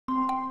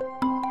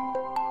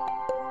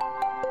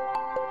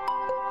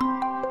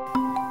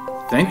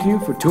Thank you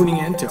for tuning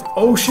in to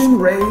Ocean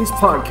Rays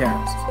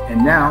Podcast.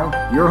 And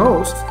now, your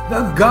host,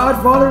 the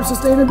godfather of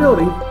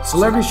sustainability,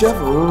 celebrity chef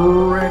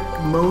Rick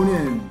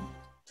Moonen.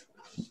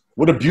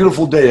 What a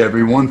beautiful day,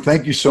 everyone.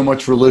 Thank you so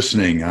much for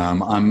listening.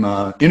 I'm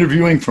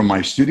interviewing from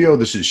my studio.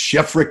 This is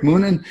Chef Rick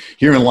Moonen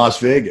here in Las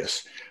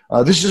Vegas.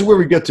 This is where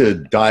we get to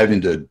dive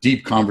into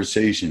deep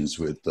conversations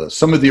with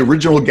some of the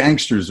original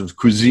gangsters of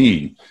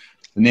cuisine.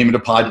 The name of the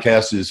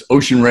podcast is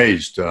Ocean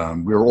Raised.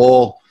 We're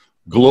all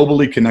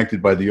globally connected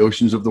by the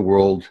oceans of the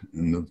world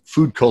and the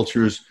food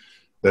cultures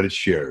that it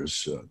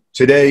shares.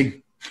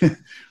 Today,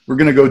 we're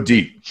going to go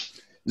deep.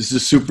 This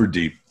is super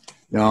deep.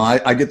 You know,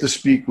 I get to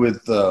speak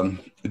with a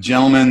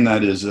gentleman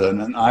that is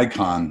an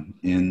icon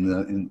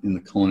in the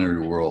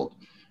culinary world.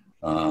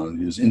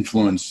 He has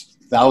influenced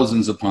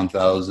thousands upon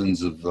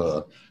thousands of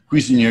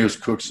cuisiniers,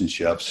 cooks, and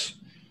chefs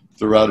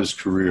throughout his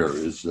career.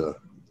 His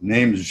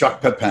name is Jacques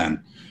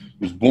Pépin.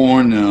 He was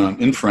born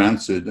in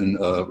France in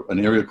an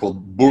area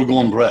called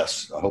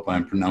Bourg-en-Bresse. I hope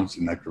I'm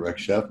pronouncing that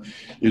correct, Chef.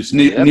 It's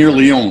near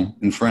Lyon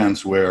in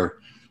France, where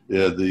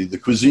the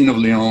cuisine of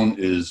Lyon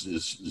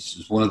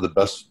is one of the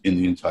best in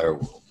the entire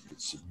world.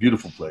 It's a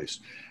beautiful place.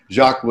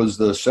 Jacques was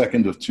the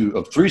second of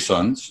three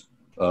sons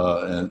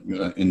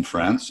in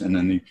France, and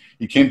then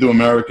he came to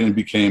America and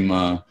became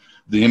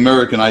the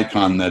American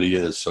icon that he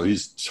is. So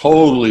he's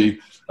totally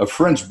a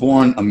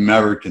French-born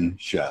American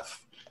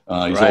chef.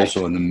 He's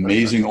also an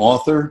amazing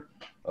author,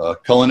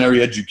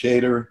 culinary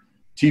educator,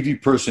 TV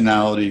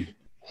personality,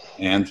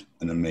 and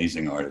an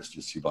amazing artist.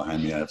 You see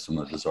behind me, I have some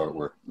of his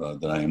artwork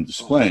that I am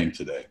displaying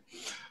today.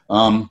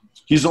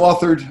 He's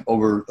authored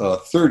over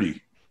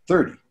 30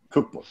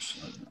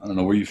 cookbooks. I don't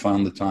know where you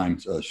found the time,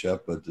 Chef,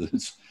 but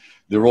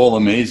they're all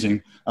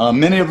amazing.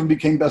 Many of them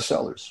became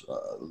bestsellers.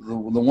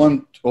 The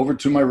one over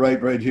to my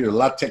right here,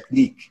 La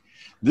Technique.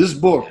 This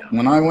book,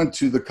 when I went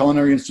to the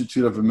Culinary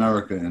Institute of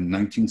America in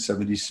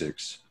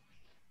 1976,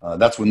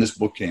 that's when this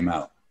book came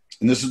out.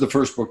 And this is the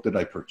first book that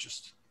I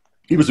purchased.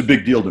 He was a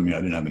big deal to me. I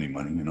didn't have any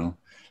money, you know.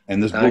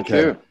 And this book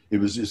it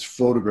was just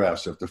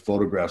photographs after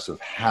photographs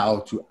of how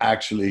to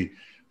actually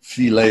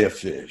fillet a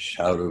fish,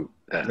 how to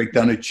break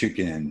down a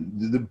chicken,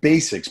 the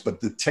basics,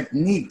 but the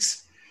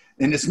techniques.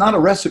 And it's not a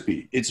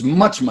recipe. It's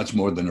much, much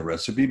more than a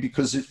recipe,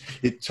 because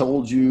it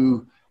told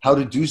you how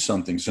to do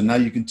something. So now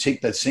you can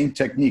take that same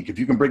technique. If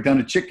you can break down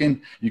a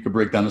chicken, you can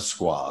break down a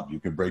squab. You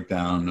can break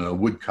down a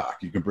woodcock.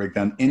 You can break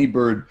down any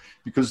bird,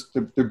 because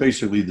they're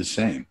basically the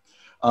same.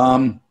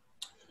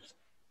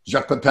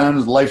 Jacques Pépin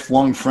is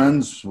lifelong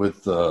friends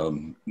with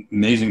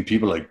amazing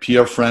people like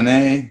Pierre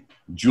Franet,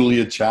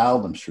 Julia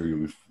Child, I'm sure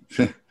you've,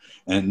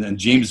 and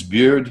James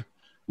Beard.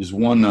 He's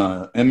won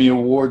Emmy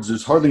Awards.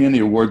 There's hardly any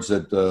awards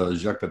that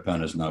Jacques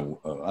Pépin has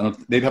not.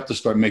 They'd have to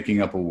start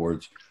making up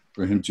awards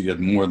for him to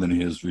get more than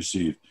he has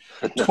received.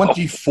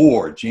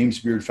 24 James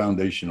Beard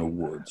Foundation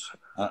Awards,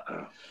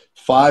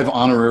 5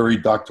 honorary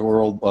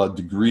doctoral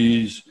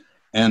degrees,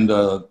 and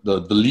the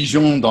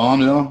Légion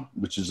d'honneur,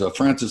 which is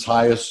France's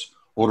highest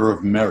order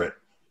of merit,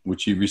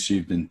 which he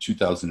received in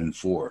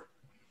 2004.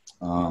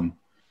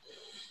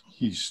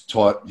 He's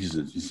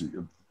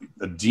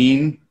a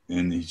dean,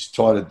 and he's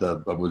taught at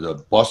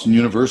Boston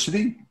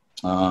University,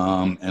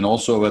 and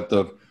also at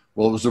it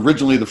was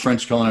originally the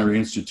French Culinary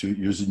Institute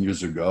years and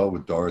years ago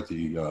with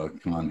Dorothy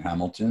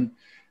Kahn-Hamilton.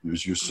 It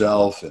was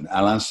yourself and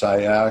Alain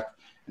Sayac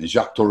and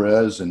Jacques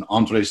Torres and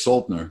André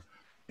Saltner.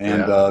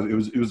 And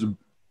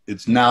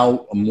it's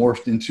now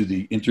morphed into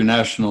the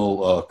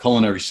International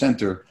Culinary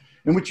Center,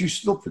 in which you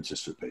still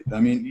participate. I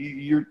mean,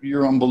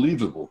 you're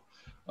unbelievable.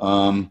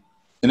 And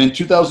in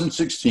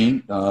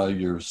 2016,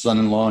 your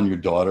son-in-law and your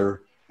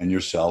daughter and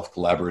yourself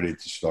collaborated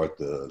to start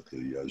the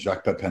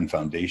Jacques Pépin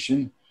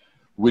Foundation,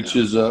 which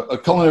is a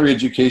culinary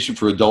education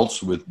for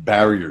adults with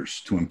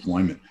barriers to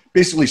employment.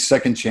 Basically,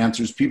 second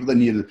chancers, people that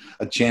need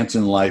a chance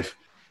in life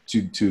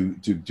to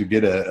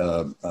get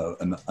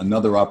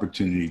another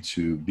opportunity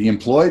to be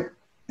employed.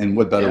 And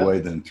what better way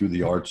than through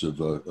the arts of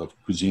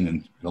cuisine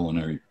and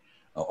culinary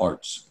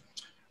arts.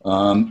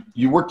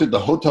 You worked at the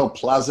Hotel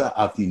Plaza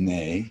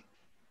Athénée.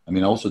 I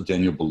mean, also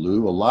Daniel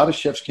Boulud. A lot of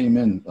chefs came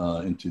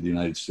into the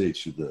United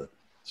States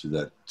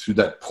through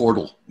that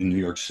portal in New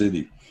York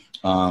City.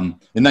 In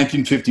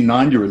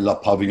 1959, you were at La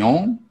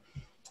Pavillon.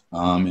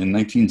 In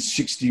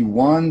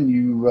 1961,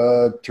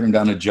 you turned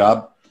down a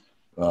job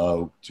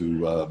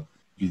to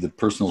be the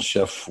personal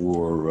chef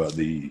for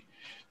the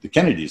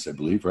Kennedys, I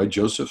believe, right?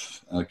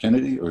 Joseph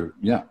Kennedy,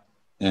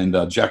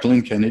 and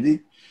Jacqueline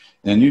Kennedy.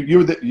 And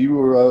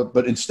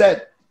but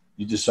instead,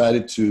 you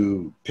decided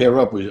to pair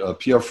up with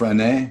Pierre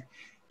Franet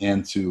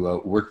and to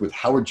work with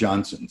Howard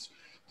Johnson's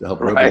to help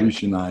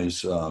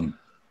revolutionize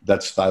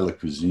that style of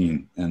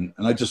cuisine. And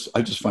I just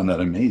find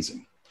that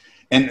amazing.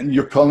 And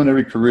your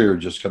culinary career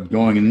just kept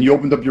going. And you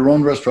opened up your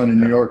own restaurant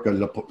in New York,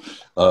 La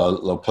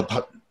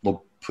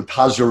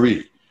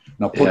Potagerie.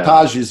 Now,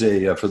 potage is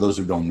for those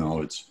who don't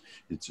know, it's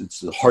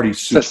a hearty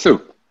soup. The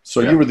soup.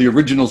 So you were the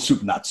original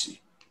soup Nazi,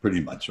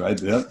 pretty much,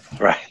 right? Yeah.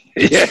 Right.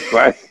 Yeah,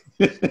 right.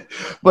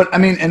 But I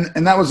mean,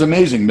 and that was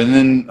amazing. But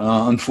then,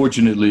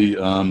 unfortunately,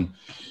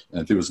 I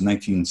think it was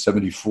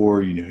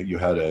 1974. You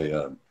had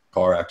a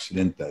car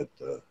accident that,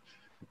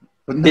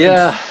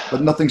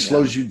 but nothing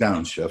slows you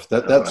down, Chef.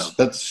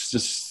 That's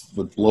just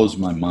what blows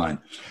my mind.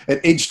 At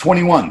age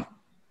 21,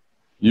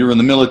 you're in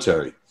the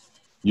military.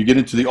 You get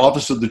into the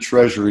Office of the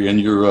Treasury, and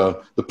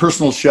you're the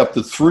personal chef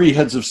to 3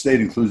 heads of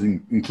state,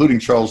 including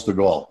Charles de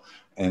Gaulle.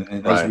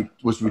 And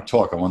as we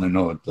talk, I want to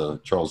know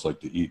what Charles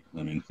liked to eat.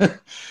 I mean,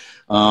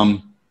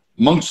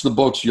 amongst the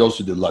books, you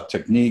also did La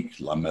Technique,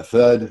 La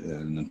Méthode,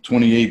 and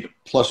 28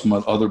 plus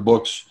other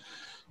books.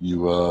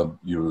 You're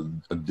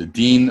the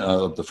dean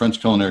of the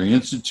French Culinary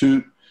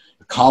Institute,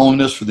 a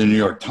columnist for the New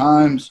York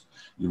Times.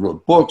 You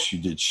wrote books, you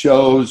did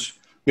shows.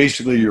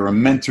 Basically, you're a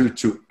mentor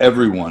to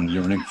everyone.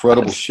 You're an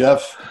incredible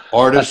chef,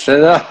 artist,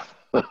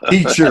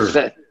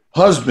 teacher,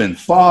 husband,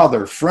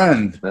 father,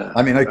 friend.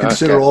 I mean, I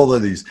consider all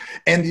of these.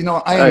 And, you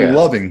know, I am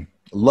loving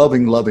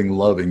your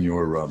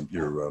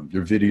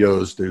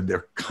videos.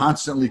 They're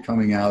constantly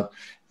coming out.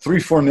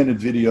 3-4 minute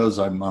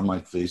videos. I'm on my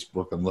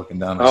Facebook. I'm looking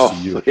down. I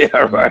see you. Yeah,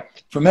 right.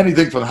 From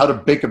anything from how to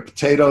bake a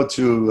potato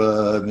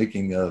to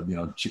making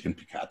chicken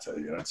piccata.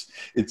 You know,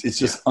 it's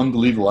just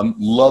unbelievable. I'm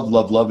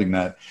loving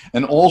that.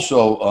 And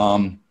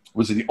also,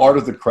 was it The Art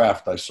of the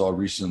Craft I saw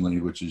recently,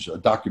 which is a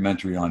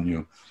documentary on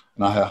you,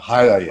 and I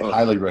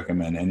highly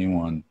recommend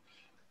anyone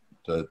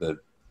that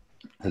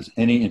has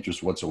any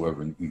interest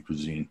whatsoever in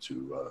cuisine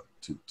to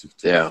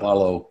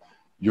follow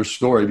your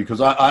story,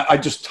 because I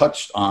just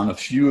touched on a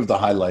few of the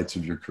highlights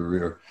of your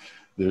career.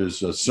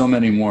 There's so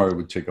many more. It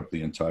would take up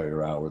the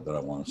entire hour that I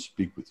want to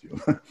speak with you.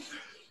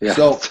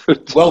 So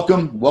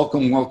welcome,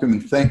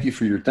 and thank you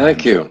for your time.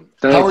 Thank you.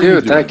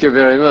 Thank you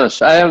very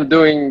much. I am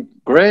doing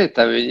great.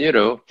 I mean, you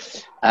know,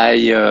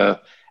 I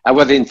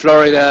was in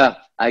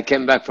Florida. I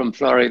came back from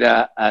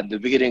Florida at the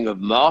beginning of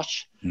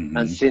March.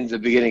 And since the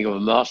beginning of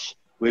March,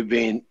 we've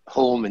been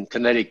home in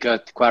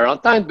Connecticut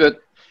quarantined. But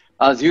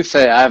as you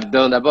say, I've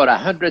done about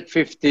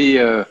 150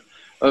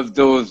 of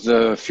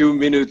those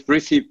few-minute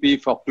recipe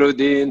for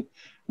Claudine.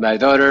 My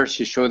daughter,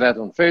 she showed that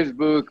on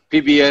Facebook.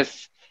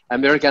 PBS,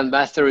 American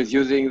Master is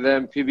using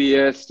them.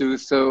 PBS too.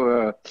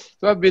 So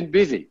I've been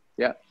busy.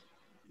 Yeah.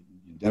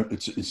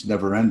 It's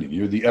never ending.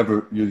 You're the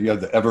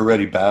ever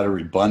ready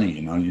battery bunny.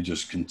 You know, you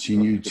just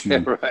continue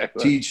to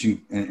teach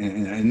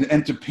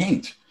and to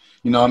paint.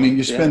 You know, I mean,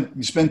 you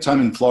spend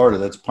time in Florida.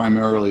 That's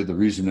primarily the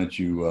reason that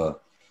you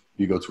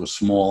go to a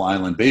small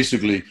island.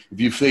 Basically, if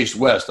you face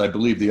west, I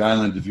believe the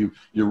island,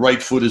 your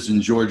right foot is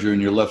in Georgia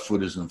and your left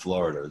foot is in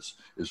Florida.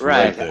 It's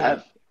right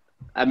there.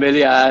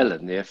 Amelia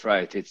Island, yes,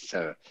 right. It's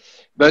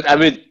but I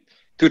mean,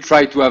 to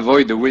try to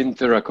avoid the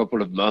winter a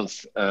couple of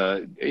months,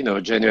 you know,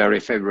 January,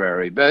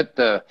 February. But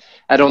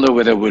I don't know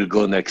whether we'll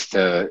go next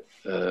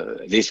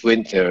this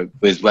winter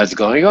with what's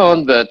going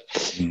on. But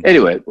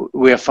anyway,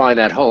 we're fine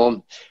at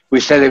home. We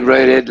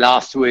celebrated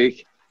last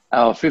week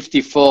our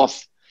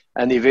 54th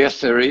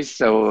anniversary,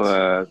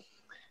 so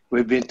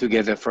we've been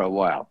together for a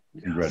while.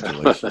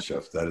 Congratulations,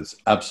 Chef. That is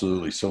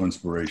absolutely so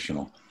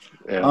inspirational.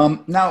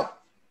 Now,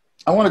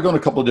 I want to go in a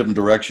couple of different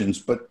directions,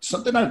 but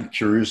something I'm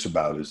curious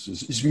about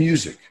is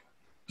music.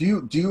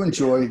 Do you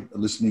enjoy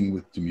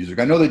listening to music?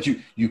 I know that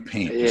you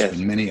paint. You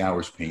spend many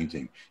hours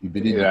painting. You've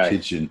been in the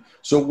kitchen.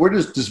 So where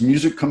does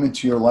music come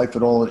into your life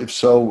at all? If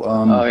so,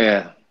 oh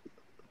yeah,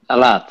 a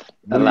lot.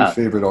 What are your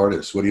favorite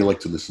artists? What do you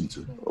like to listen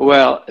to?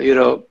 Well, you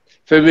know,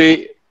 for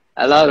me,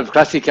 a lot of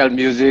classical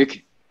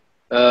music,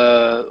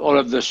 all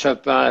of the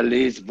Chopin,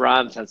 Liszt,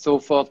 Brahms, and so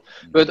forth,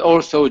 but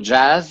also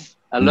jazz.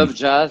 I love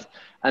jazz,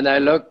 and I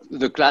love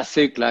the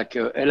classic like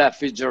Ella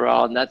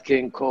Fitzgerald, Nat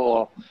King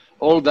Cole,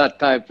 all that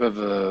type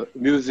of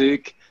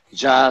music,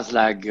 jazz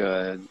like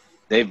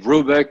Dave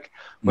Brubeck,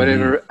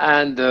 whatever,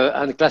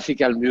 and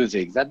classical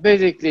music. That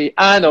basically,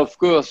 and of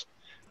course,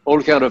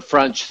 all kind of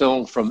French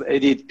songs from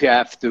Edith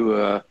Piaf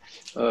to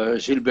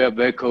Gilbert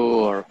Bécaud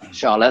or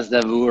Charles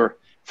Aznavour,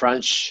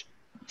 French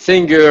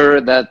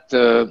singer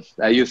that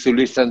I used to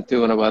listen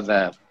to when I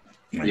was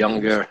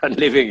younger and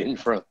living in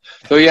France.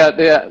 So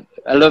yeah,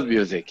 I love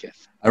music,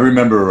 yes. I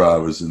remember I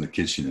was in the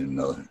kitchen and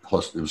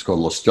it was called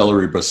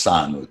L'Ostellerie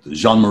Bressan with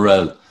Jean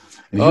Morel.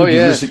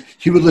 And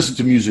he would listen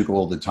to music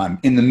all the time.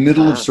 In the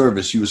middle of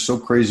service, he was so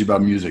crazy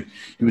about music.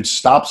 He would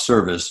stop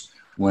service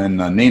when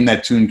Name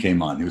That Tune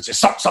came on. He would say,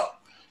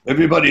 stop,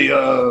 everybody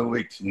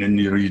wait. And then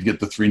you'd get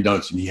the 3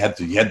 notes and he had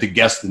to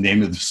guess the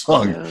name of the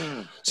song.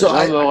 Yeah. So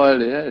Jean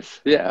Morel, yes.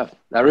 Yeah,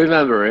 I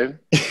remember him.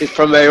 He's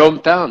from my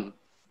hometown.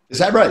 Is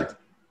that right?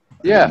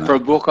 Yeah,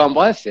 from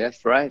Bourg-en-Bresse,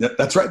 yes, right.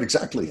 That's right,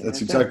 exactly.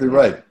 That's exactly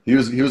right. He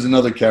was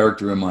another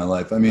character in my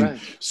life. I mean,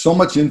 so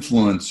much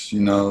influence,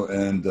 you know,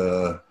 and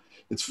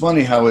it's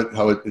funny how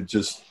it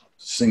just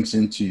sinks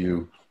into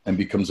you and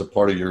becomes a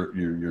part of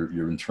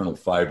your internal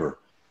fiber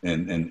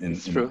and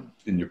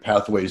in your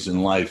pathways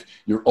in life.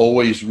 You're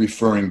always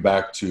referring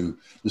back to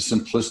the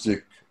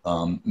simplistic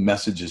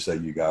messages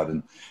that you got,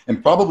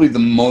 and probably the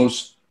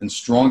most and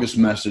strongest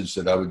message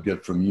that I would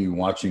get from you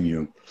watching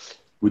you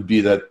would be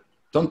that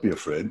don't be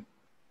afraid.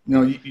 You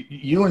know,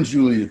 you and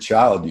Julia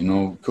Child, you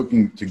know,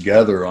 cooking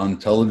together on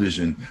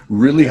television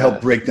really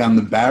helped break down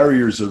the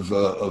barriers of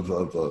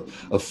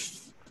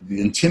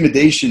the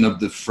intimidation of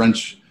the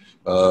French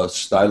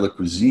style of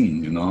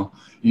cuisine. You know,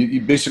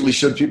 you basically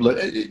showed people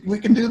that hey, we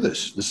can do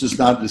this. This is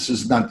not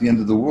the end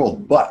of the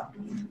world. But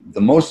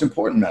the most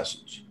important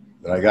message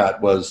that I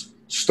got was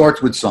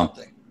start with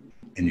something,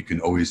 and you can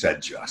always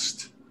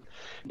adjust.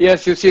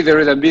 Yes, you see, there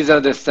is a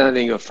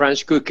misunderstanding of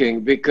French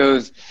cooking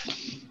because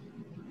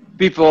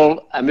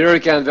people,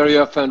 Americans, very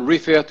often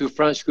refer to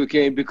French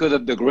cooking because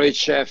of the great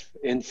chef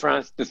in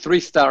France, the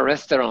three-star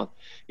restaurant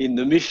in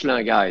the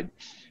Michelin guide.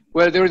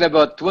 Well, there is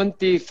about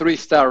 20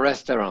 three-star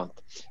restaurants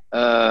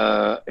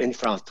in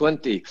France,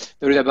 20.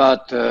 There is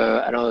about,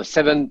 I don't know,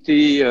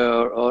 70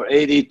 or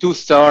 80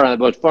 two-star and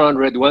about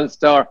 400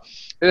 one-star.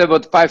 There's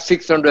about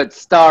 500-600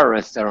 star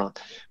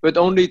restaurants, but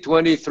only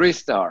 23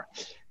 star.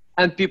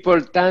 And people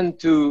tend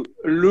to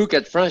look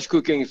at French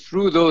cooking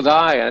through those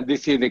eyes, and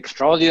this is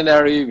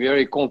extraordinary,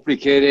 very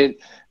complicated,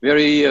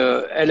 very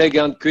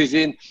elegant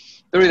cuisine.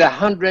 There is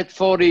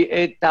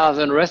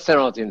 148,000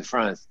 restaurants in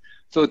France.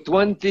 So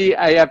 20,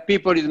 I have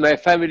people in my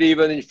family,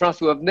 even in France,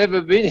 who have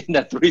never been in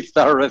a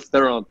three-star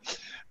restaurant.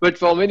 But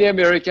for many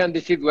Americans,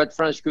 this is what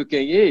French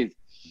cooking is.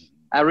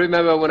 I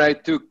remember when I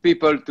took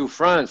people to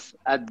France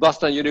at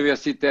Boston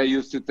University, I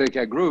used to take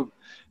a group,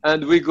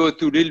 and we go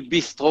to Little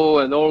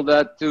Bistro and all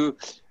that too.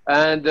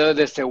 And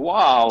they say,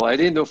 wow, I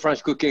didn't know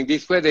French cooking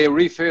this way. They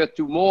refer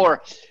to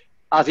more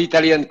as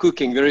Italian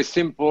cooking, very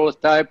simple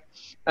type.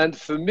 And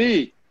for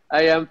me,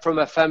 I am from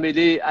a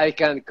family, I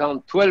can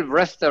count 12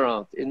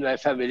 restaurants in my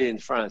family in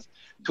France,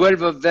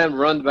 12 of them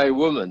run by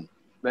women.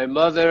 My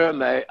mother,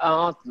 my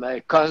aunt,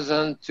 my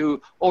cousin,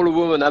 to all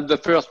women. I'm the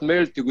first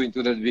male to go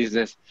into that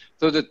business.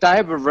 So the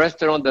type of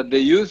restaurant that they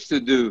used to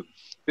do,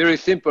 very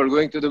simple,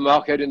 going to the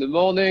market in the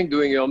morning,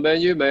 doing your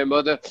menu. My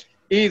mother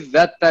is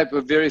that type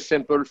of very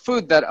simple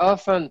food that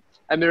often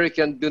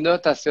Americans do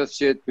not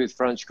associate with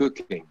French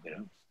cooking. You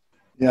know?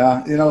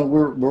 Yeah, you know,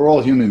 we're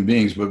all human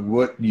beings, but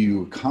what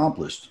you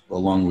accomplished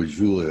along with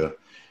Julia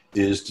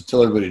is to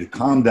tell everybody to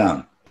calm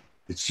down.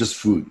 It's just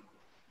food.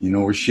 You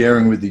know, we're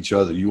sharing with each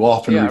other. You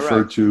often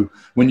refer to,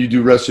 when you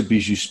do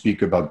recipes, you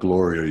speak about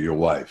Gloria, your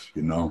wife,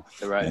 you know,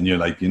 and you're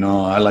like, you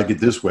know, I like it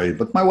this way,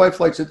 but my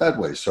wife likes it that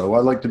way. So I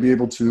like to be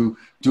able to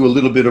do a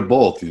little bit of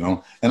both, you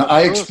know, and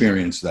I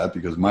experienced that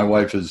because my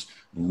wife is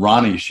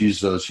Ronnie.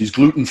 She's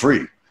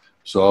gluten-free.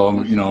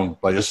 So, you know,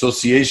 by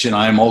association,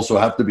 I am also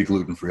have to be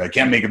gluten-free. I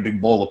can't make a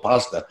big bowl of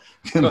pasta.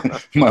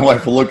 My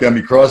wife will look at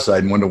me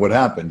cross-eyed and wonder what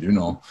happened, you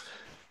know.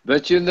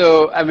 But, you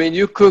know, I mean,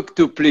 you cook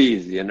to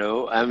please, you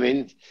know. I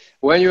mean,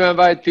 when you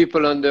invite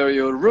people under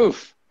your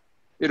roof,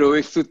 you know,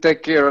 it's to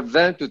take care of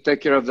them, to take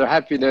care of their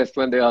happiness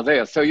when they are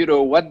there. So, you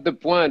know, what's the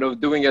point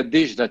of doing a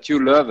dish that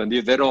you love and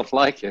if they don't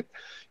like it,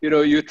 you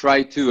know, you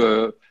try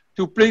to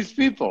please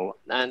people.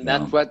 And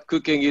that's what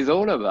cooking is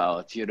all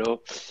about, you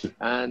know.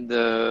 And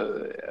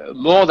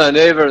more than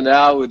ever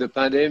now with the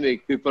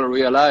pandemic, people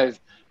realize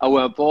how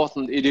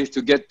important it is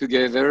to get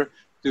together,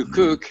 to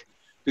cook,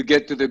 to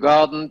get to the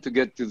garden, to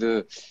get to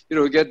the, you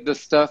know, get the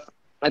stuff.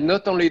 And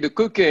not only the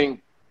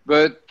cooking,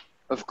 but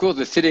of course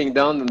the sitting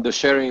down and the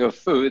sharing of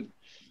food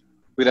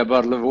with a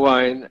bottle of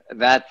wine.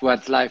 That's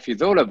what life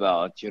is all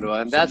about, you know.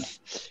 And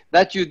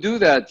that you do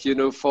that, you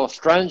know, for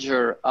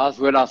stranger as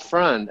well as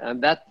friend.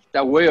 And that's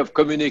a way of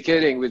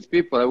communicating with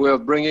people, a way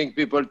of bringing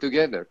people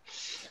together.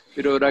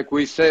 You know, like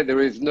we said,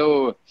 there is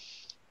no,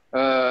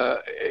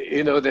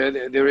 you know,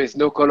 there is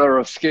no color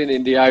of skin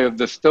in the eye of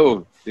the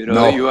stove. You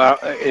know, you are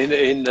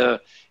in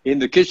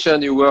the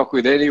kitchen, you work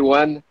with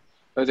anyone.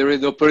 There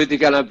is no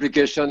political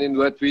implication in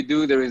what we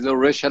do. There is no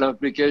racial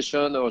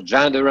implication or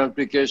gender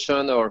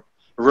implication or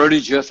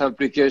religious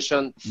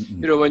implication.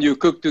 You know, when you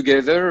cook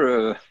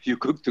together,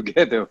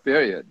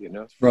 period, you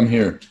know. From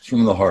here, it's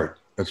from the heart.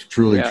 That's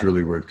truly,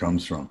 truly where it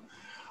comes from.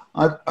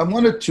 I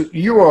wanted to,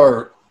 you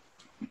are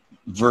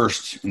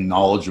versed and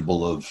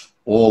knowledgeable of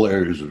all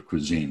areas of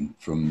cuisine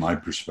from my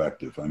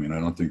perspective. I mean, I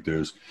don't think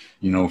there's,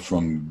 you know,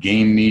 from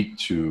game meat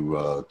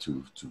to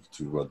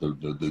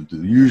the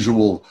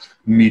usual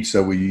meats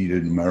that we eat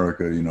in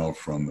America, you know,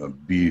 from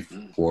beef,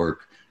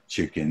 pork,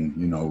 chicken,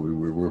 you know,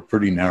 we're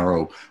pretty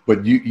narrow,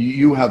 but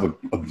you have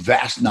a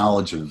vast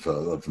knowledge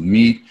of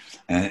meat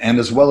and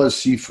as well as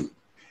seafood.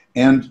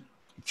 And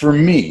for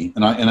me,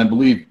 and I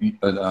believe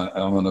I'm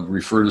going to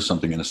refer to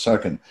something in a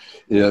second.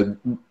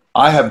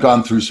 I have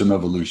gone through some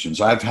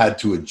evolutions. I've had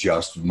to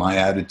adjust my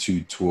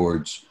attitude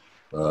towards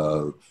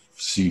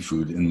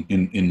seafood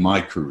in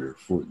my career.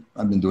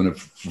 I've been doing it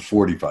for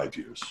 45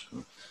 years,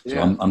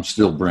 so I'm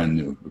still brand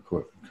new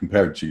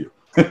compared to you.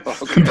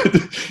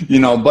 You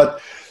know,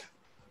 but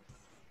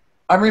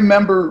I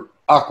remember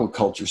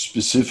aquaculture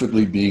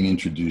specifically being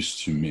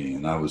introduced to me,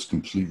 and I was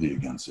completely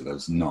against it. I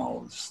was,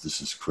 no,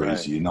 this is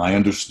crazy. And I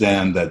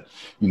understand that,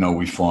 you know,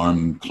 we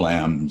farm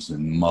clams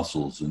and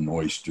mussels and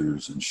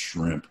oysters and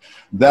shrimp.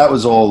 That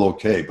was all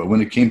okay. But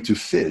when it came to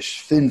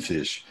fish, thin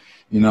fish,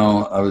 you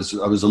know, I was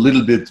a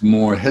little bit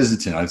more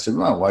hesitant. I said,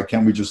 well, why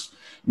can't we just,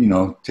 you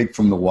know, take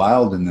from the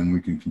wild and then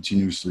we can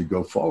continuously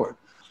go forward?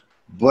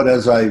 But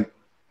as I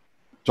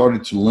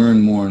started to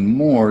learn more and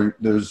more,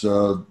 there's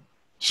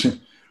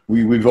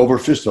we've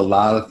overfished a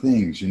lot of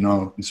things, you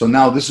know. And so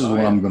now this is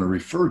what I'm going to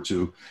refer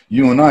to.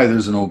 You and I,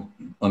 there's an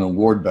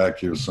award back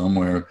here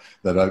somewhere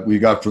that we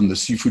got from the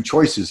Seafood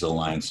Choices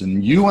Alliance.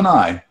 And you and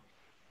I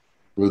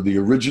were the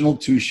original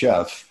two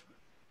chefs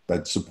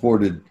that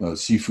supported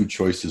Seafood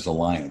Choices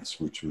Alliance,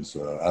 which was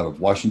out of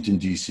Washington,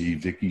 D.C.,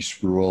 Vicky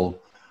Spruill,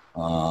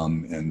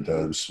 and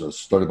it was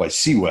started by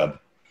C-Web.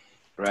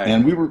 Right.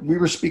 And we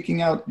were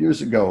speaking out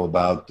years ago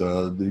about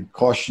the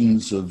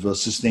cautions of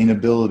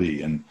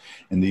sustainability and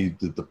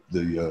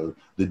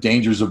the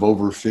dangers of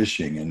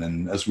overfishing. And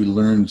then as we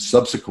learned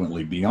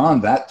subsequently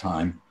beyond that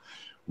time,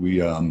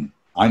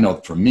 I know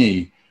for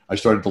me, I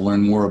started to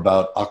learn more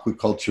about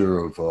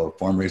aquaculture of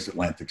farm-raised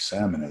Atlantic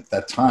salmon. At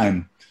that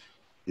time,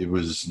 it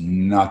was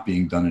not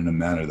being done in a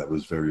manner that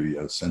was very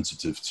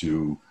sensitive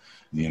to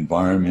the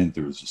environment.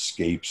 There was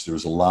escapes. There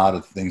was a lot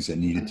of things that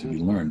needed to be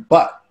learned.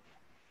 But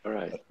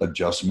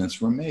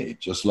adjustments were made,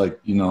 just like,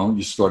 you know,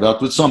 you start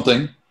out with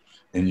something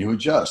and you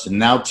adjust. And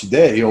now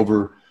today,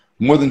 over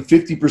more than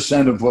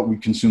 50% of what we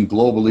consume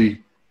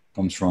globally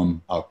comes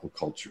from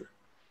aquaculture.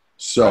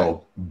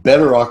 So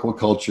better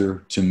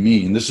aquaculture to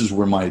me, and this is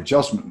where my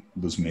adjustment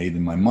was made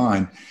in my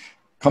mind,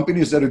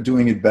 companies that are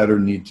doing it better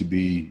need to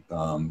be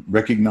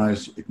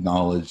recognized,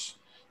 acknowledged,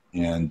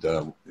 and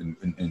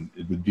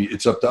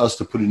it's up to us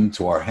to put it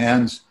into our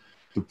hands,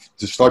 to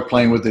start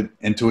playing with it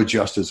and to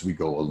adjust as we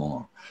go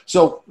along.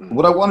 So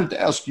what I wanted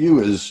to ask you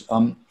is,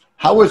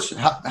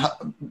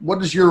 what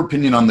is your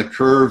opinion on the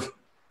curve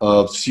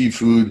of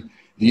seafood,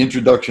 the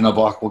introduction of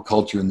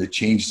aquaculture, and the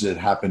changes that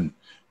happened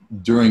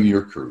during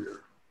your career?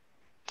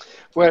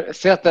 Well,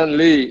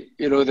 certainly,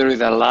 you know, there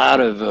is a lot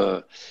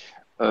of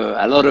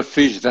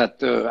fish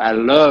that I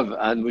love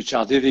and which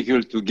are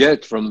difficult to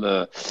get, from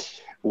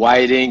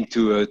whiting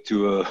to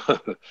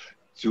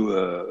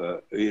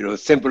you know,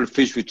 simple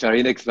fish which are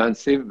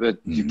inexpensive, but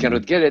you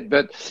cannot get it.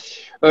 But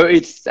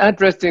it's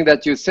interesting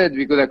that you said,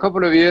 because a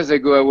couple of years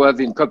ago I was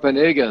in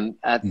Copenhagen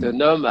at the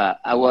NOMA.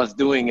 I was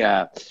doing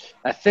a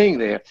thing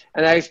there,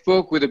 and I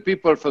spoke with the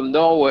people from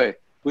Norway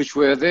which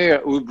were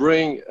there, who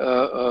bring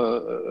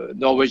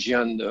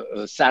Norwegian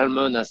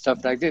salmon and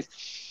stuff like this.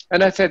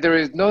 And I said there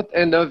is not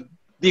enough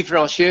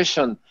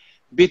differentiation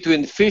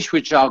between fish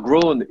which are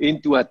grown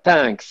into a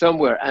tank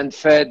somewhere and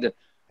fed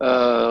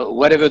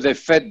whatever they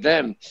fed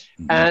them,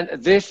 and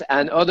this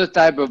and other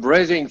type of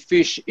raising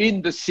fish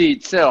in the sea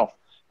itself,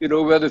 you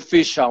know, where the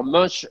fish are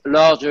much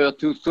larger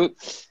too.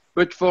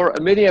 But for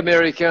many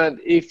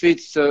Americans, if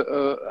it's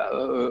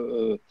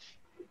you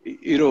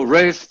know,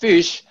 raised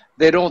fish,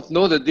 they don't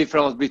know the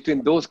difference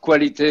between those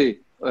quality,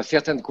 a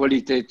certain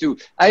quality too.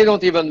 I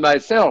don't even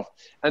myself,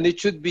 and it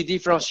should be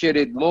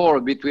differentiated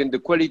more between the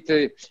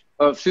quality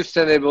of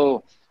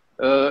sustainable,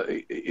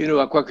 you know,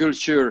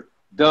 aquaculture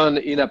done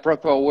in a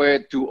proper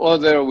way to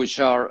other which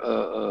are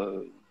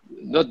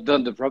not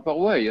done the proper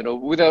way, you know,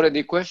 without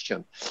any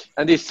question.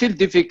 And it's still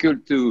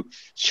difficult to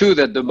show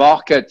that the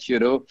market, you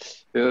know,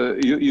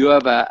 you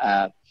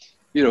have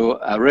you know,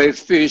 a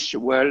raised fish,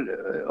 well,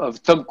 of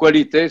some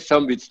quality,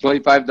 some it's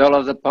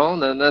 $25 a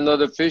pound, and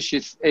another fish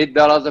is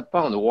 $8 a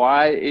pound.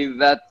 Why is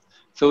that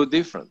so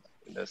different?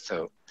 You know,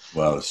 so.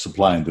 Well,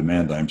 supply and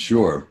demand, I'm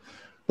sure.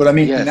 But I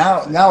mean, yes.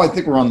 now I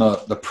think we're on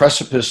the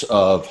precipice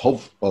of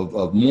hope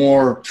of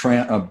more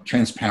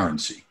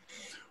transparency,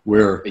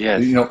 where,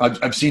 yes. you know,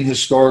 I've seen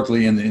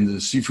historically in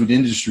the seafood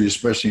industry,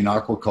 especially in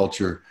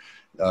aquaculture,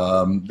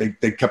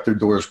 they kept their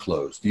doors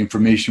closed. The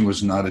information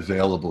was not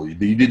available.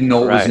 You didn't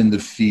know what was in the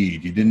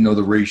feed. You didn't know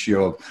the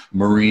ratio of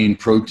marine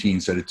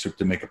proteins that it took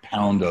to make a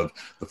pound of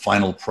the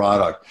final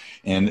product,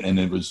 and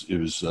it was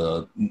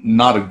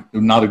not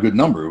a good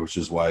number, which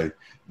is why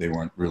they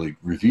weren't really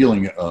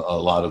revealing a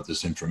lot of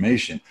this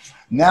information.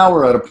 Now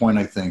we're at a point,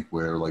 I think,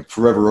 where, like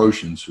Forever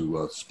Oceans,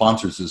 who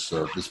sponsors this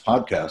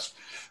podcast,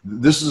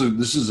 this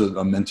is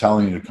a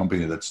mentality in a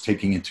company that's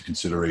taking into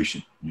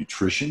consideration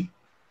nutrition,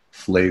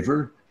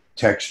 flavor,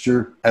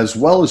 texture, as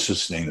well as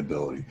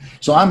sustainability.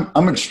 So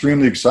I'm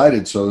extremely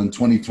excited. So in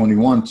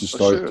 2021 to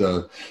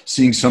start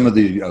seeing some of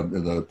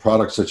the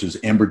products such as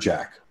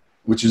amberjack,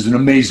 which is an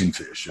amazing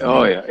fish.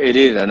 Yeah, it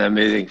is an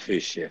amazing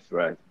fish. Yes,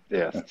 right.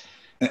 Yeah.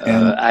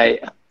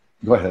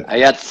 Go ahead. I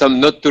had some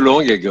not too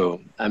long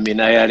ago. I mean,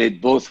 I had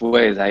it both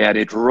ways. I had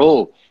it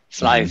raw,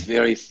 sliced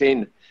very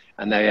thin,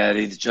 and I had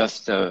it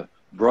just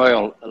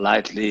broiled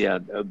lightly.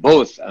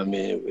 Both. I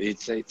mean,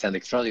 it's an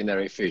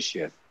extraordinary fish.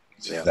 Yes.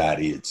 It's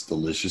fatty. It's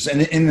delicious.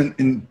 And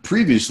in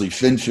previously,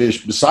 fin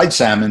fish, besides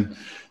salmon,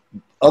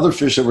 other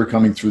fish that were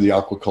coming through the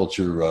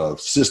aquaculture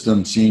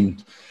system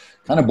seemed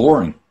kind of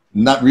boring.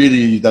 Not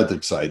really that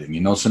exciting,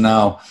 you know. So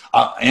now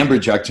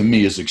amberjack to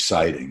me is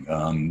exciting.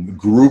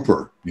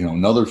 Grouper, you know,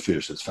 another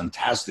fish that's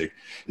fantastic,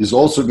 is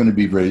also going to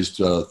be raised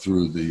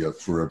through the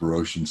Forever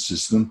Ocean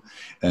system.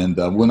 And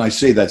when I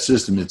say that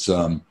system, it's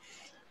a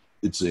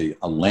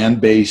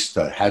land-based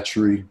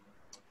hatchery,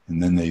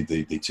 and then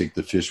they take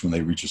the fish when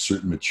they reach a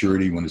certain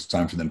maturity. When it's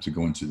time for them to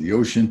go into the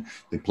ocean,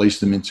 they place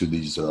them into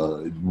these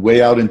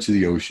way out into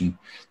the ocean.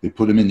 They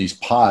put them in these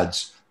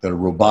pods that are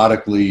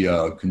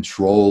robotically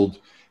controlled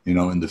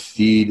and the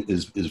feed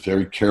is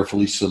very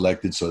carefully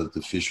selected so that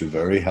the fish are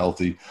very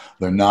healthy.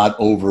 They're not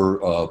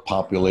over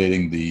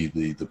populating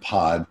the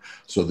pod,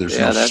 so there's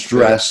no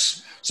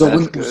stress.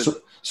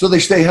 So they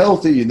stay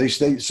healthy, and they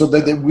stay so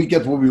that we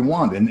get what we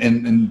want.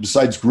 And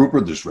besides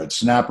grouper, there's red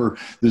snapper.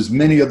 There's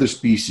many other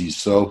species.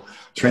 So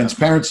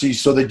transparency,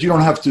 so that you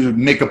don't have to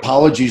make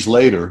apologies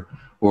later,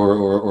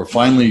 or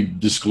finally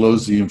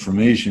disclose the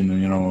information.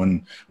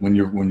 And when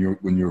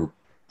you're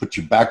put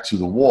your back to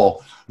the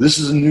wall. This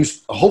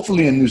is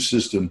hopefully a new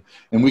system,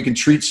 and we can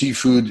treat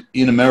seafood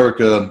in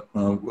America a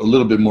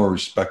little bit more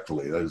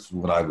respectfully. That's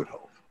what I would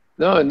hope.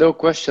 No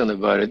question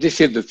about it.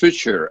 This is the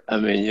future. I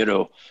mean,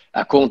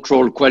 a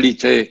controlled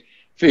quality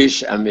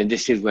fish. I mean,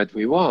 this is what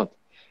we want.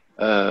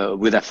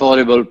 With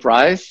affordable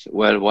price,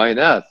 well, why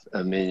not?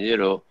 I mean,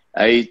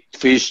 I eat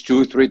fish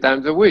 2-3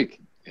 times a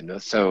week,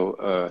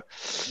 so.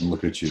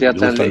 Look at you. You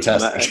look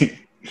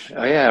fantastic.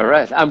 Oh, yeah,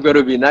 right. I'm going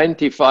to be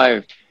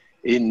 95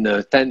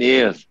 in 10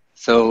 years.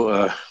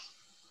 So.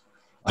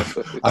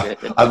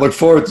 I look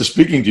forward to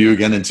speaking to you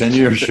again in 10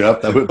 years,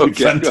 Chef. That would be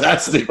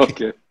fantastic.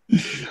 Okay.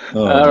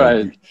 All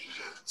right.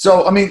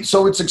 So, I mean,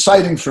 so it's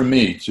exciting for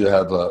me to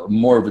have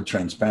more of a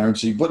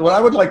transparency. But what I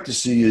would like to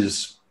see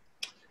is,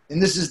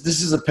 and this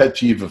is a pet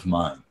peeve of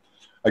mine.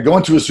 I go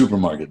into a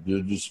supermarket,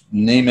 just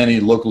name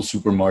any local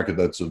supermarket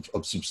that's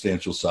of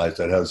substantial size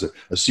that has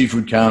a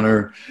seafood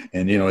counter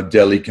and, a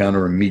deli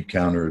counter, a meat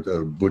counter,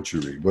 a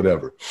butchery,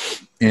 whatever.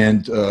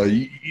 And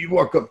you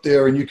walk up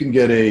there and you can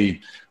get a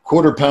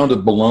quarter pound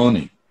of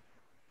bologna,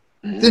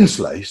 thin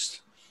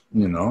sliced,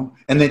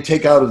 and they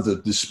take out of the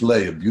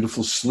display a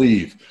beautiful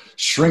sleeve,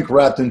 shrink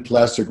wrapped in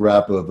plastic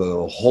wrap of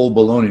a whole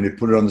bologna. They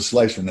put it on the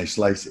slicer and they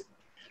slice it.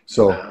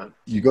 So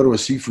you go to a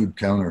seafood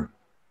counter,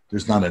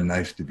 there's not a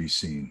knife to be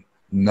seen.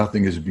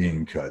 Nothing is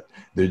being cut.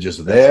 They're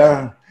just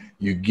there.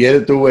 You get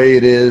it the way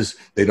it is.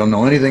 They don't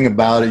know anything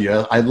about it.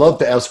 I love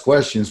to ask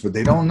questions, but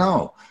they don't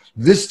know.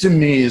 This to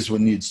me is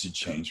what needs to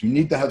change. We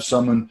need to have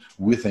someone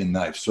with a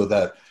knife so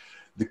that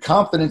the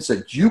confidence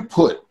that you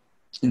put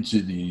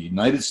into the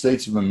United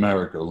States of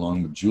America,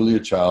 along with Julia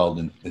Child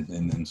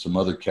and some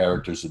other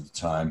characters at the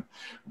time,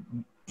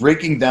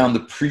 breaking down the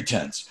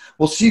pretense.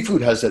 Well,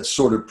 seafood has that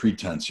sort of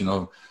pretense,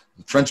 the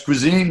French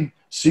cuisine,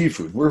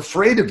 seafood. We're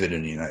afraid of it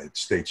in the United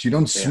States. You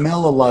don't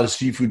smell a lot of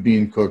seafood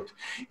being cooked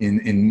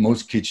in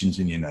most kitchens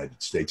in the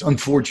United States,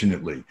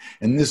 unfortunately.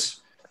 And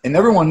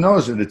everyone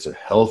knows that it's a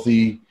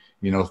healthy,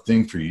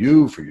 thing for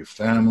you, for your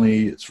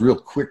family. It's real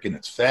quick and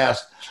it's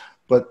fast.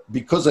 But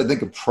because I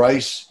think of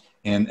price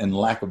and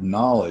lack of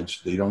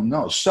knowledge, they don't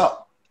know. So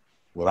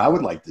what I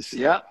would like to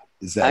see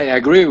is that... I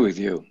agree with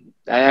you.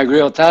 I agree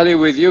entirely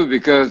with you,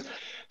 because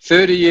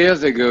 30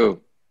 years ago,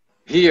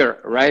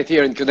 right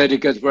here in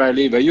Connecticut where I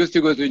live, I used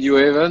to go to New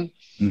Haven.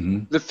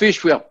 Mm-hmm. The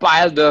fish were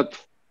piled up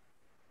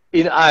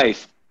in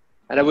ice.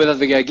 And I would ask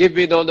the guy, give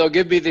me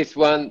this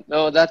one.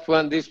 No, that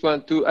one, this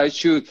one too. I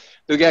shoot.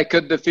 The guy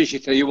cut the fish. He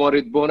said, you want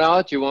it bone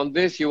out? You want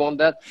this? You want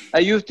that? I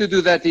used to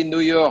do that in New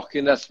York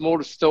in a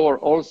small store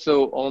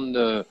also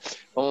on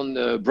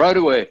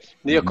Broadway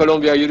near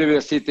Columbia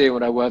University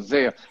when I was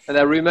there. And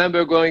I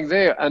remember going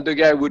there, and the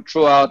guy would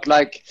throw out,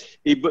 like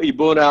he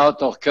bone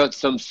out or cut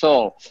some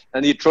sole,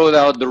 and he threw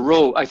out the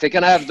roe. I said,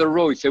 can I have the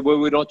roe? He said, well,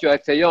 why don't you? I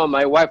said, yeah,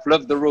 my wife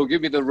loved the roe.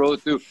 Give me the roe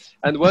too.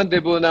 And when they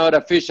bone out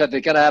a fish, I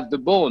said, can I have the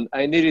bone?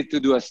 I needed to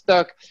do a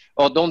stock,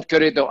 or don't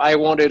cut it, or I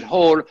want it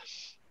whole.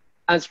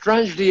 And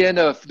strangely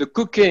enough, the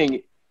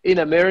cooking in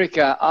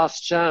America has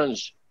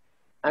changed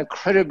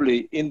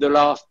incredibly in the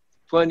last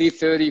 20,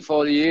 30,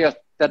 40 years,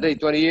 30,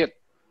 20 years,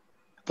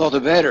 for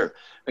the better.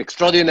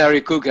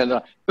 Extraordinary cook,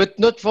 but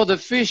not for the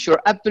fish.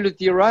 You're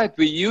absolutely right.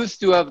 We used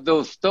to have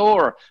those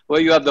stores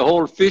where you have the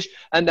whole fish,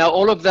 and now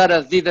all of that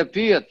has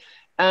disappeared.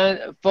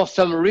 And for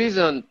some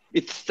reason,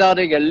 it's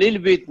starting a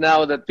little bit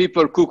now that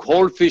people cook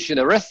whole fish in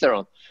a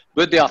restaurant,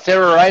 but they are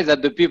terrorized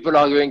that the people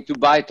are going to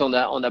bite on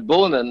a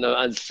bone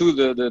and sue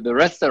the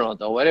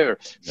restaurant or whatever.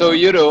 So,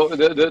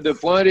 the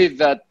point is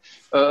that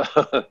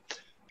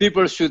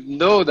people should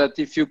know that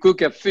if you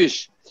cook a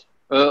fish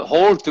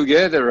whole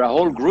together, a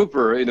whole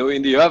grouper,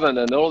 in the oven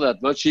and all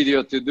that, much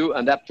easier to do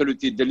and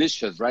absolutely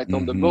delicious, right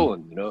on the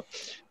bone,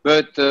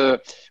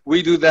 But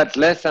we do that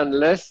less and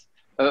less.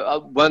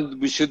 When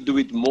we should do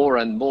it more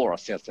and more,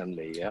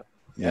 certainly,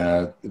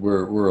 Yeah,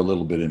 we're a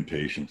little bit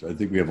impatient. I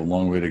think we have a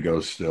long way to go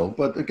still.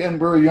 But again,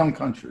 we're a young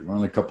country. We're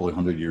only a couple of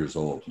 100 years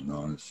old,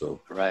 and so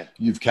right.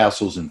 You have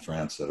castles in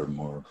France that are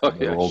more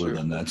older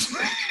than that.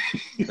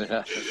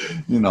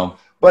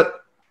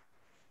 But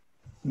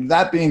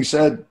that being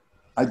said,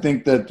 I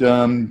think that,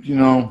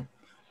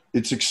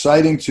 it's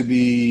exciting to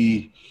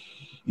be,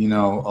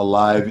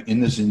 alive in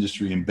this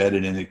industry,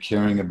 embedded in it,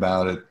 caring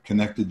about it,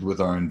 connected with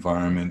our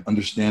environment,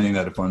 understanding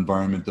that if our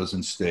environment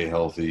doesn't stay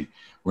healthy,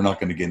 we're not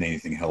going to get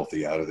anything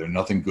healthy out of there.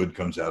 Nothing good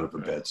comes out of a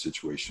bad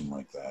situation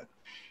like that.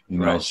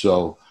 Right.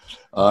 So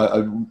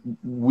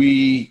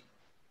we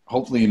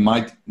hopefully in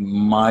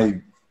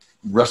my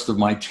rest of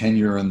my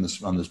tenure on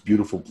this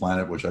beautiful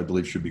planet, which I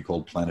believe should be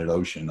called Planet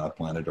Ocean, not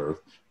Planet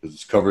Earth, because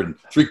it's covered in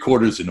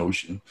 3/4 in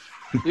ocean.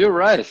 You're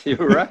right.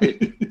 You're right.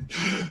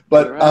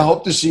 But You're right. I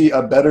hope to see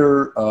a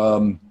better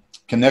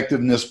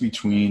connectiveness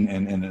between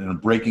and a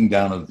breaking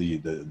down of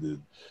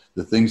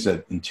the things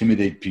that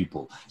intimidate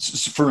people.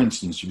 For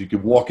instance, if you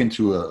could walk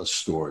into a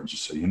store and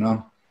just say, you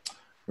know,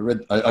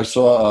 I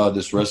saw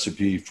this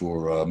recipe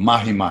for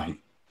mahi mahi,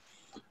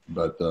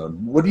 but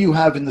what do you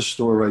have in the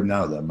store right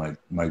now that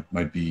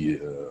might be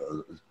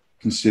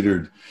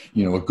considered,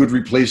 you know, a good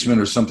replacement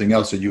or something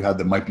else that you have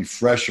that might be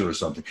fresher or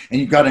something, and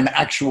you got an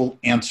actual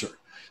answer,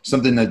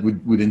 something that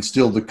would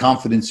instill the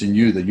confidence in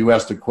you that you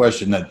asked a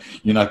question that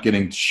you're not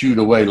getting shooed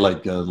away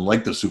like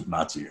the soup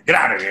Nazi. Get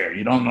out of here!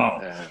 You don't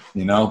know,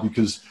 you know.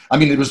 Because I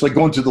mean, it was like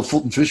going to the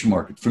Fulton Fish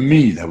Market. For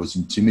me, that was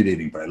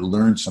intimidating, but I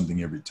learned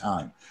something every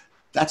time.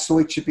 That's the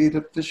way it should be at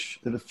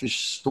a fish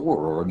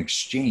store or an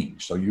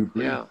exchange. So you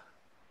agree? Yeah,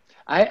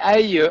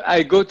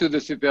 I go to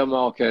the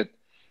supermarket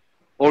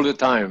all the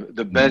time,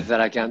 the best that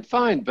I can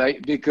find,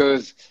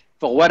 because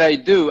for what I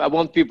do, I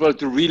want people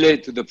to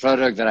relate to the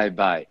product that I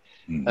buy.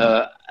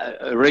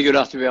 A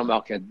regular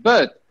supermarket.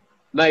 But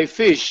my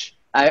fish,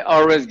 I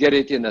always get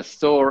it in a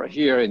store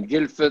here in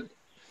Guildford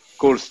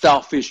called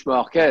Starfish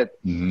Market.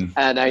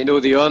 And I know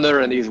the owner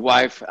and his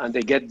wife, and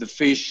they get the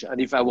fish. And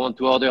if I want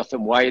to order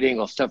some whiting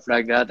or stuff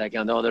like that, I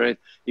can order it.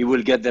 He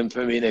will get them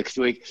for me next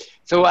week.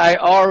 So I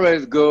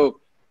always go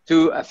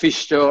to a fish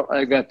store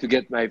like that to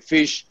get my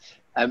fish.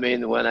 I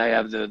mean, when I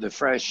have the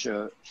fresh,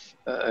 you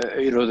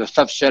know, the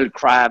soft shell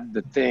crab,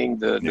 the thing,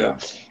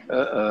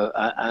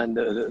 and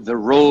the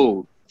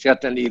roe,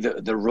 certainly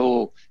the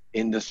roe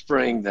in the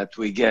spring that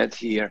we get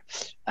here.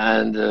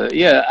 And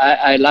yeah,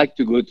 I like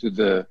to go to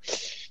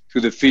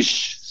the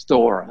fish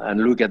store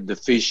and look at the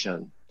fish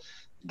and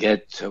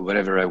get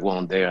whatever I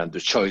want there. And the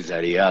choice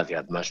that he has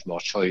much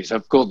more choice,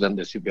 of course, than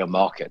the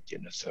supermarket, you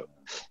know. So,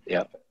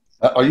 yeah.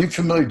 Are you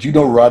familiar? Do you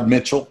know Rod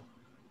Mitchell?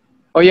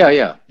 Oh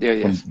yeah.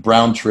 From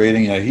Brown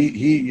Trading. Yeah,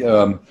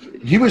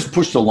 he was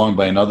pushed along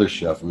by another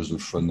chef who was a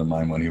friend of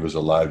mine when he was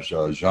alive,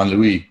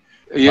 Jean-Louis.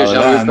 Yeah,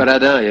 Jean-Louis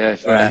Paladin.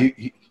 Yeah,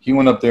 he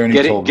went up there and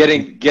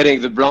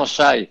getting the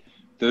blanchai,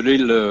 the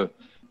little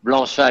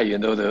blanchai, you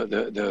know,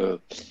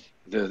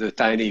 the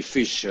tiny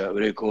fish. What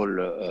do you call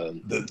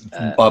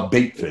the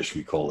bait fish?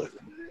 We call it.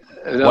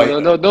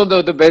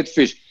 No, the bait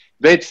fish.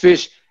 Bait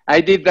fish.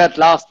 I did that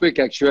last week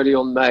actually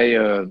on my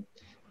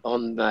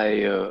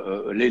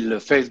little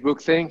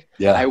Facebook thing.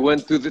 Yeah. I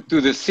went to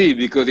the sea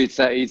because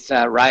it's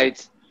a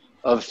rite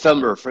of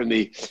summer for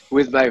me.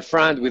 With my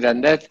friend, with a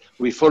net,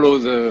 we follow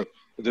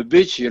the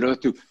beach, you know,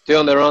 to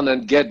turn around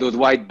and get those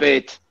white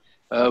bait.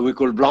 We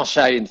call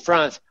blanchai in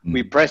France.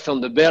 We press on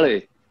the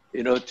belly,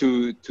 you know,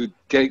 to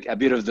take a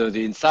bit of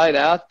the inside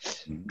out,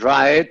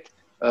 dry it,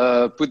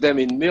 put them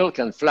in milk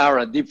and flour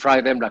and deep fry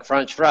them like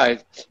French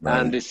fries. Right.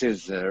 And this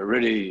is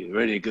really,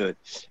 really good.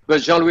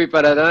 But Jean-Louis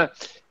Paladin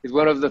is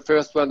one of the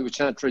first ones which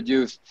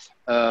introduced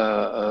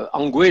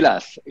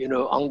anguillas, you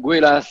know,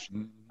 anguillas,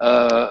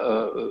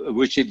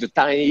 which is the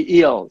tiny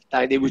eel,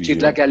 which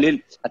is like a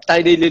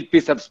tiny little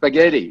piece of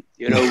spaghetti,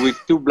 you know, with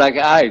two black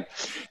eyes,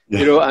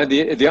 you know, and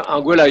the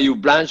anguilla, you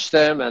blanch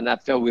them, and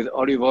after with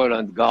olive oil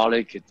and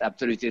garlic, it's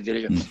absolutely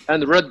delicious.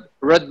 And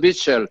Rod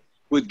Mitchell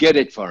would get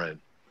it for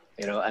him,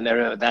 you know, and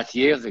that's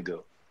years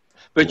ago.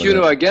 But, you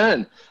know,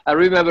 again, I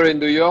remember in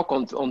New York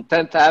on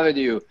 10th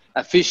Avenue,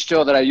 a fish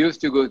store that I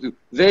used to go to,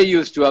 they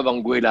used to have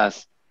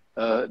anguillas,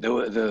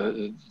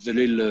 the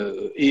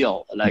little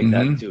eel like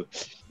that too.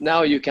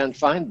 Now you can't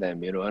find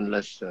them, you know,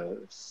 unless,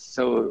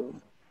 so.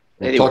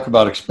 Anyway. Talk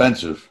about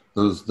expensive.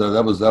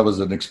 That was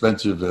an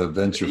expensive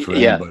venture for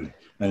anybody.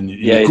 And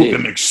you cook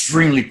them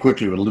extremely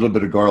quickly with a little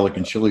bit of garlic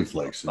and chili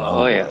flakes. And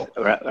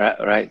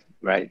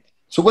Right.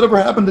 So whatever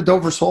happened to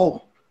Dover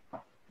sole?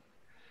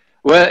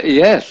 Well,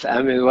 yes.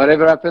 I mean,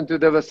 whatever happened to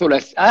Dover sole?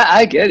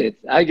 I get it.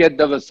 I get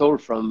Dover sole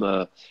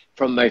from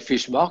my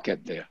fish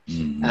market there,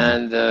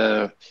 and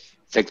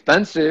it's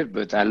expensive,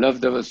 but I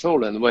love Dover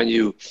sole. And when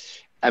you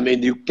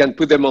can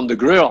put them on the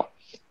grill,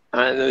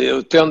 and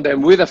you turn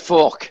them with a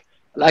fork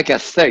like a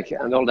steak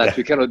and all that. Yeah.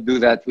 You cannot do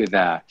that with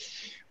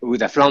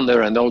a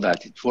flounder and all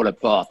that. It fall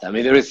apart. I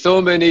mean, there is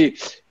so many,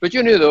 but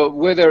you know,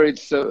 whether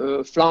it's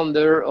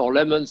flounder or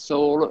lemon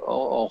sole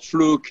or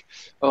fluke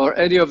or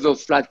any of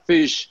those flat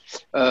fish,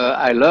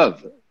 I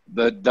love.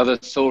 But Dover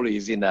sole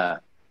is in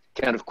a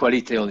kind of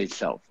quality on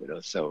itself, you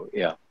know. So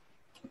yeah.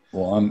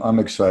 Well, I'm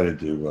excited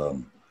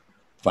to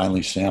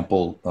finally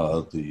sample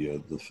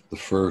the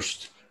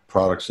first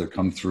products that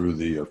come through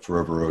the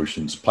Forever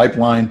Oceans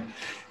pipeline,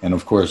 and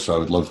of course, I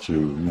would love to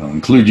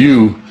include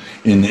you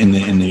in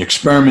the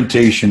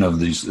experimentation of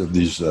this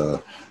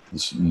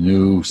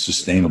new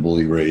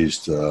sustainably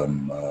raised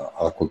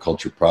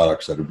aquaculture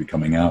products that will be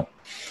coming out.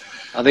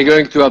 Are they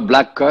going to a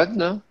black cod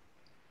now?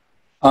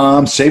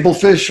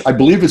 Sablefish, I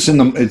believe it's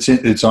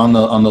on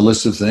the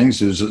list of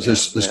things.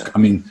 I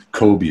mean,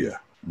 cobia.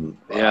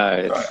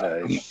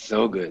 It's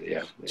so good.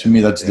 Yeah. To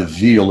me, that's the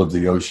veal of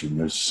the ocean.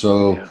 There's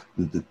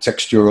the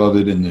texture of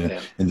it and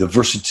the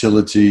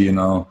versatility. You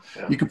know,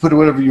 you can put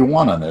whatever you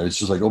want on there. It's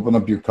just like open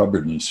up your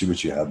cupboard and you see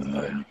what you have in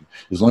there. And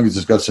as long as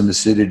it's got some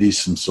acidity,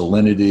 some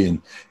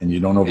salinity, and you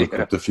don't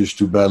overcook the fish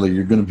too badly,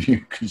 you're going to be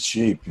in good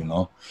shape. You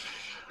know.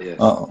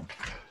 Yeah.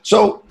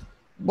 So,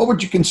 what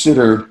would you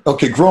consider?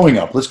 Okay, growing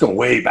up, let's go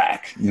way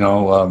back. You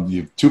know,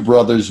 you have two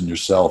brothers and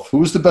yourself. Who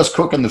was the best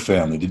cook in the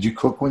family? Did you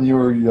cook when you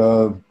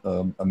were?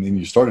 I mean,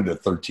 you started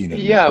at 13.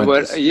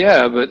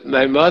 But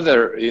my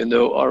mother, you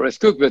know, always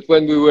cooked. But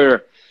when we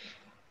were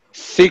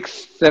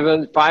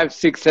 5,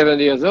 6, 7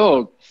 years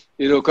old,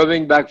 you know,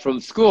 coming back from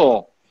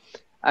school,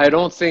 I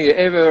don't think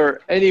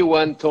ever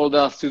anyone told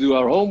us to do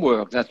our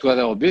homework. That was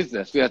our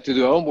business. We had to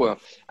do homework,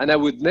 and I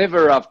would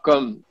never have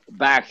come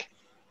back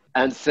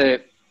and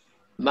say,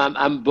 "Mom,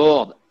 I'm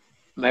bored."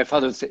 My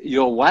father would say,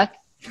 "You're what?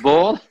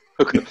 Bored?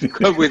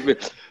 Come with me."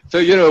 So,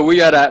 you know, we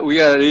had a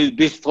little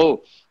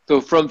bistro.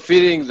 So from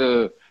feeding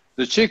the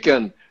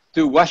chicken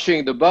to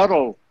washing the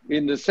bottle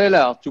in the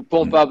cellar to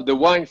pump up the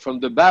wine from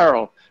the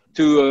barrel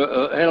to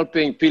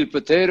helping peel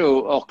potato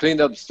or clean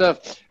up stuff,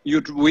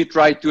 we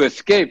tried to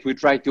escape. We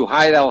tried to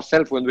hide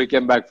ourselves when we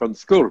came back from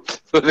school.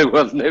 So there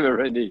was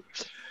never any.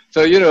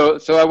 So, you know,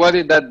 so I was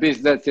in that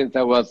business since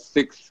I was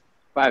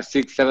 5,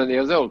 6, 7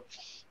 years old.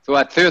 So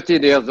at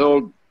 13 years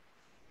old,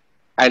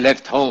 I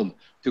left home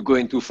to go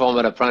into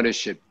formal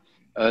apprenticeship.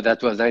 That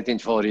was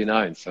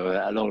 1949, so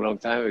a long, long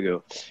time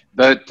ago.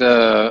 But,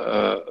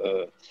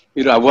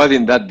 you know, I was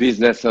in that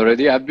business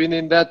already. I've been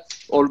in that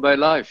all my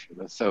life, you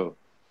know, so,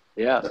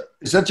 yeah.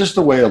 Is that just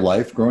the way of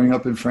life growing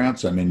up in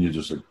France? I mean, you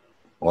just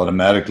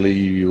automatically,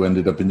 you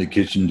ended up in the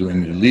kitchen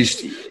doing at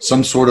least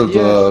some sort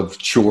of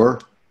chore?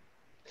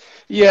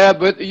 Yeah,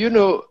 but, you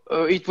know,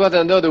 it was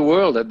another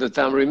world at the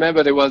time.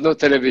 Remember, there was no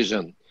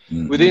television.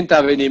 We didn't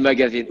have any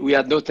magazine. We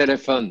had no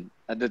telephone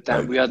at the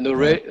time. We had no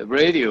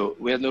radio.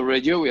 We had no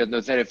radio. We had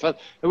no telephone.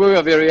 And we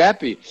were very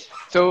happy.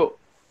 So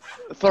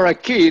for a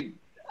kid,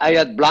 I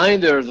had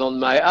blinders on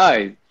my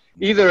eyes.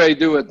 Either I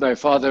do what my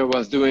father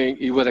was doing.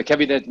 He was a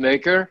cabinet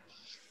maker.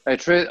 I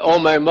trained all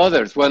my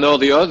mothers, one or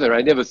the other.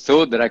 I never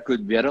thought that I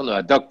could be, I don't know,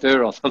 a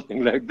doctor or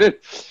something like this.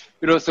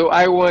 You know, so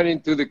I went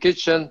into the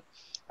kitchen.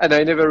 And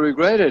I never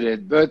regretted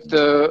it, but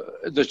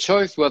the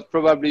choice was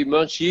probably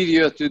much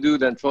easier to do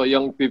than for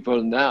young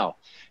people now.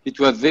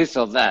 It was this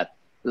or that.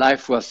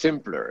 Life was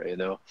simpler, you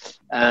know,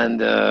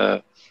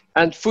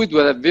 and food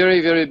was a very,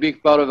 very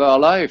big part of our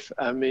life.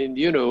 I mean,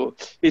 you know,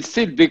 it's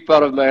still a big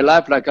part of my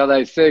life. Like as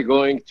I say,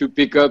 going to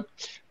pick up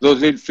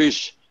those little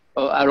fish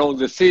along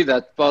the sea,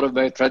 that's part of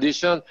my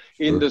tradition.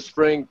 In the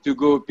spring, to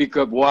go pick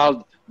up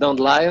wild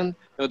dandelion,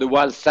 you know, the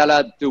wild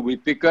salad we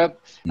pick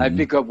up. I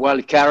pick up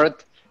wild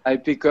carrot. I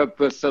pick up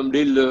some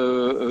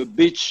little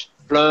beach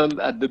plum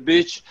at the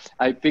beach.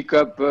 I pick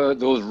up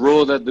those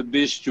rows at the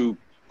beach to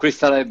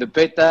crystallize the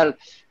petal.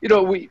 You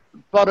know, we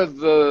part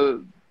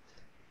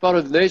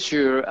of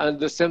nature, and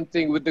the same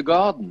thing with the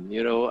garden.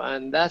 You know,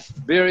 and that's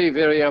very,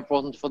 very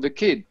important for the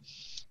kid.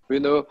 You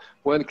know,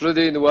 when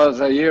Claudine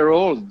was a year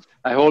old,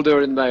 I hold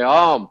her in my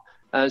arm,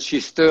 and she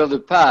stirred the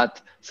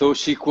pot. So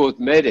she, quote,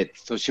 made it.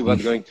 So she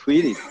was going to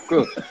eat it.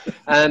 Quote.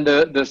 And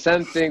the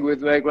same thing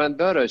with my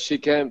granddaughter. She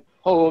came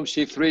home.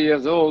 She's 3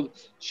 years old.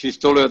 She's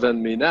taller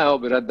than me now,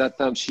 but at that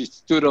time she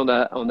stood on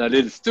a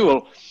little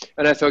stool.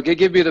 And I said, okay,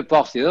 give me the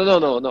parsley.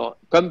 No.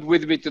 Come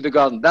with me to the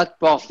garden. That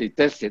parsley,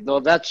 taste it. No,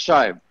 that's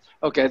chive.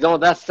 Okay, no,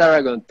 that's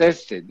tarragon.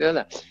 Taste it.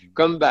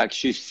 Come back.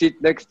 She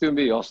sit next to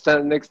me or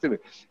stand next to me.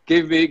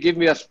 Give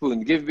me a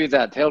spoon. Give me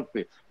that. Help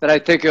me. Then I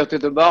take her to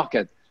the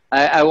market.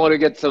 I want to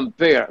get some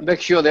pear.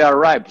 Make sure they are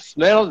ripe.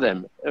 Smell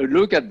them.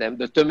 Look at them.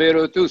 The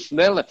tomato too.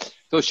 Smell it.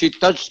 So she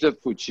touched the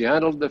food. She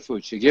handled the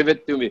food. She gave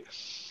it to me.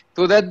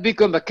 So that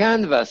became a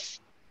canvas,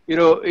 you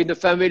know, in the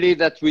family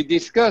that we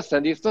discuss.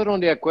 And it's not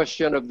only a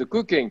question of the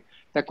cooking,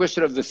 it's a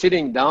question of the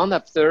sitting down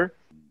after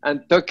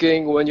and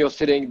talking when you're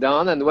sitting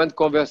down. And one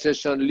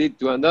conversation leads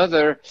to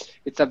another.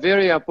 It's a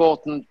very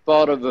important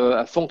part of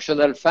a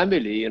functional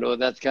family, you know,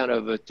 that kind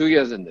of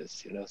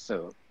togetherness, you know.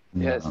 So,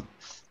 yes.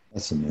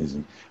 That's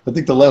amazing. I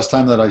think the last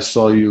time that I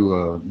saw you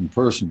in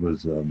person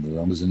was I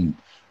was in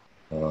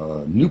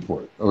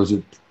Newport, or was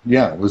it?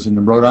 Yeah, it was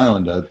in Rhode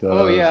Island at.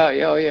 Right.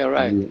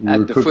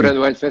 At the Food and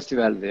Wine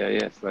Festival there,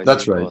 yes. Right.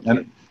 That's right.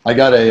 And I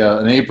got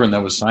an apron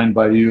that was signed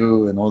by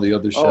you and all the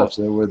other chefs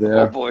that were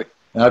there. Oh boy!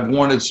 And I've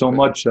worn it so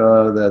much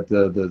that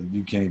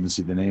you can't even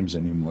see the names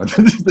anymore.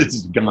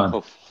 It's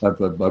gone.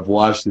 Oh. I've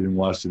washed it and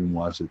washed it and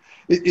washed it.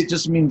 It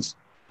just means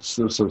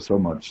so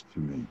much to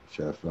me,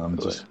 Chef.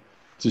 Just.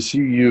 To see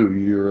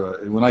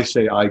you're when I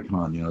say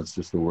icon, you know, it's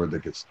just the word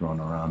that gets thrown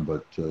around,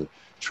 but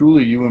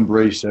truly you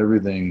embrace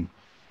everything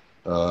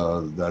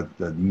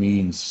that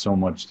means so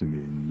much to me.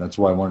 And that's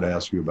why I wanted to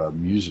ask you about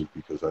music,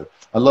 because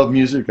I love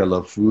music, I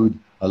love food,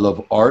 I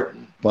love art,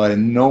 but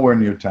I'm nowhere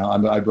near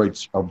talent.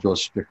 I'll draw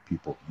stick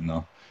people, you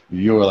know.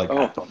 You were like,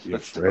 don't be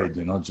afraid,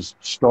 you know,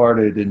 just start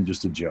it and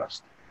just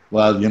adjust.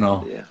 Well, you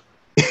know.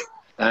 Yeah.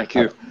 Thank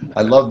you.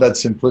 I love that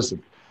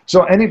simplicity.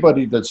 So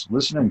anybody that's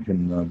listening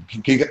can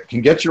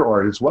get your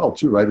art as well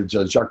too, right? It's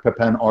Jacques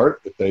Pépin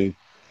art. If they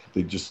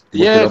just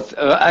look it up. Yes,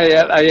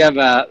 I have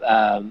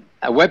a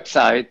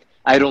website.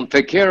 I don't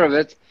take care of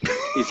it.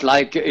 It's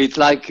like my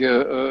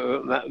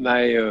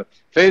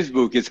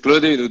Facebook. It's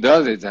Claudine who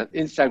does it, and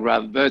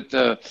Instagram. But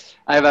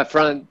I have a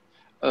friend,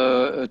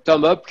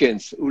 Tom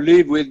Hopkins, who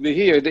lives with me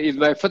here. He's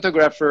my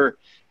photographer,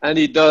 and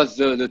he does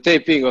the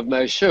taping of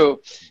my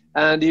show.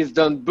 And he's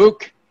done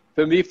book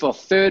for me for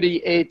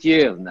 38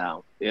 years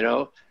now. You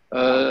know,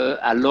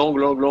 a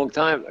long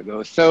time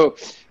ago. So.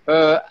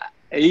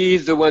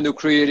 He's the one who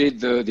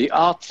created the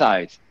art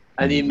side,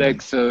 and he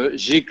makes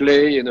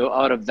giclée, you know,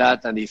 out of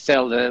that, and he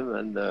sells them,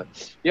 and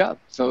yeah,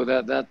 so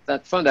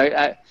that's fun.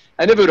 I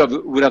never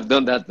would have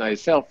done that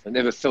myself. I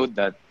never thought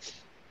that,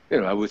 you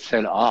know, I would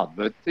sell art,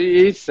 but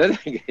he's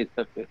selling it,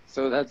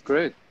 so that's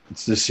great.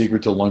 It's the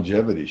secret to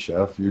longevity,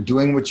 Chef. You're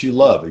doing what you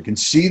love. You can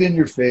see it in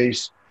your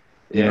face.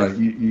 You know,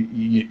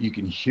 you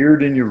can hear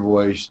it in your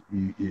voice.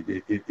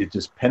 It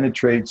just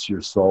penetrates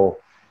your soul,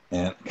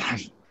 and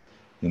gosh,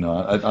 you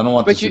know, I don't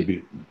want this to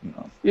be,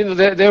 you know,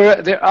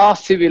 there are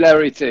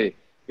similarity.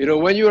 You know,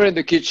 when you're in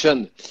the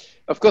kitchen,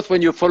 of course,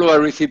 when you follow a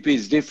recipe,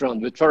 it's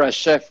different. But for a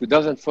chef who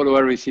doesn't follow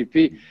a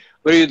recipe,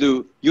 what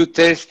do? You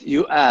taste,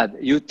 you add.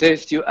 You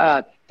taste, you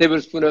add.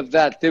 Tablespoon of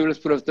that,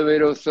 tablespoon of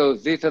tomato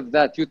sauce, this of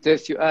that. You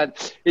taste, you add.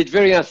 It's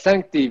very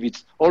instinctive.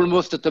 It's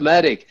almost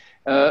automatic.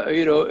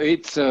 You know,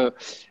 it's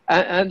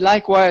and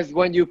likewise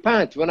when you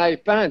paint. When I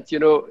paint, you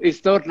know,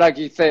 it's not like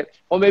you say,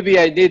 oh, maybe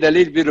I need a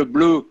little bit of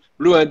blue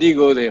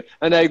indigo there,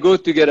 and I go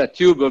to get a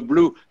tube of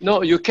blue.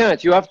 No, you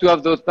can't. You have to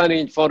have those painting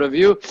in front of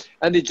you,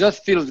 and it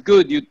just feels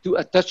good. You do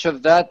a touch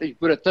of that, you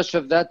put a touch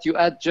of that, you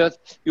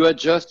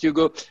adjust, you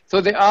go.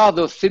 So there are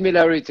those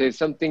similarities,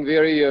 something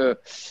very,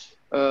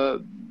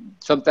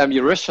 sometimes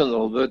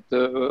irrational, but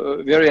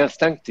very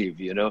instinctive,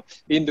 you know,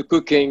 in the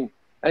cooking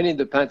and in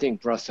the painting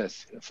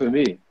process for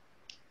me.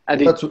 And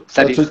that's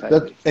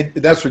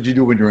what you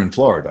do when you're in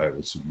Florida, I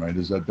would assume, right?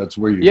 That's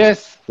where you?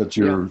 Yes. That's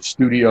your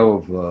studio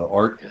of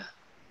art. Yeah.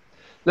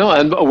 No,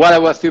 and while I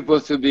was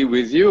supposed to be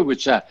with you,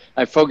 which I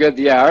forget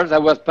the hours, I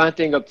was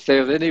painting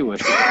upstairs anyway.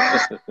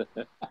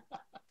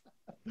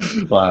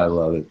 Well, I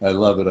love it. I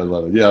love it. I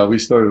love it. Yeah, we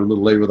started a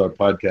little late with our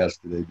podcast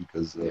today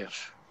because,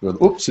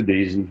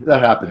 oops-a-daisy,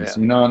 that happens,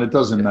 you know, and it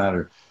doesn't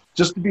matter.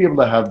 Just to be able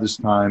to have this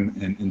time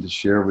and to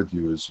share with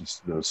you is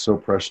just so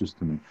precious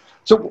to me.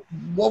 So,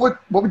 what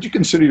would you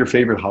consider your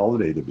favorite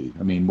holiday to be?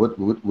 I mean, what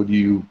do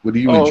you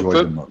enjoy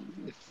the most?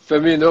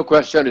 For me, no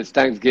question, it's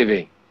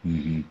Thanksgiving.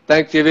 Mm-hmm.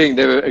 Thanksgiving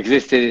never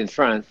existed in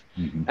France,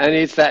 and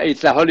it's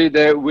a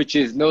holiday which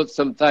is not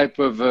some type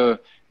of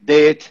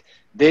date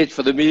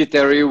for the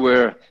military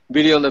where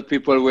millions of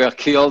people were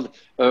killed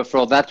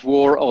for that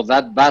war or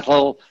that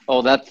battle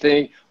or that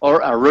thing,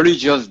 or a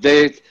religious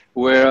date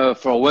where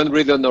for one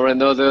reason or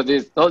another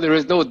there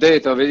is no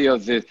date of any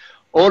of this.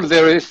 All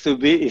there is to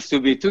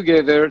be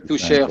together to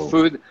share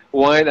food,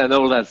 wine, and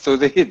all that. So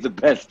this is the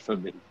best for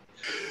me.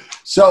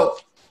 So,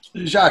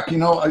 Jacques, you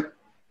know,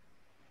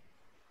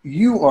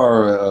 you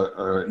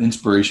are an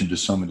inspiration to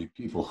so many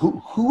people.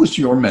 Who was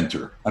your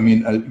mentor? I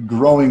mean,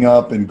 growing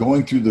up and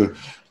going through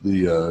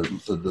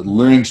the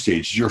learning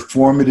stage, your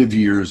formative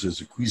years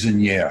as a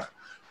cuisinière,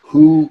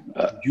 who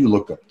did you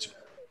look up to?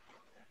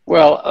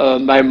 Well,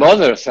 my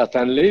mother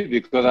certainly,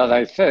 because as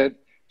I said,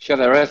 she had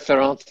a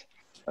restaurant,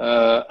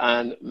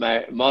 and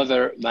my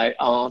mother, my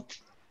aunt,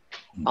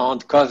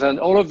 cousin,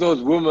 all of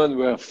those women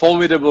were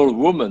formidable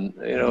women,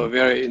 you know,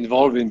 very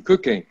involved in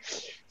cooking.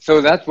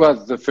 So that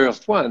was the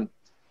first one.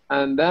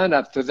 And then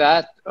after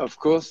that, of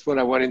course, when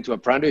I went into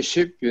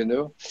apprenticeship, you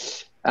know,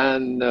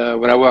 and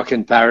when I work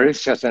in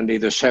Paris, certainly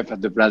the chef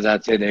at the Plaza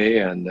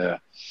Athénée and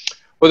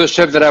the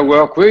chef that I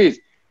work with.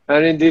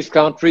 And in this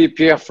country,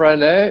 Pierre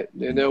Franet,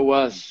 you know,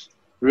 was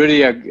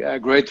really a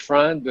great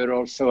friend, but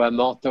also a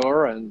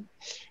mentor, and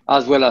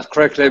as well as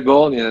Craig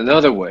Claiborne in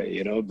another way,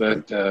 you know.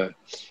 But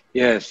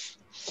yes,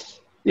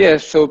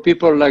 so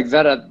people like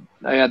that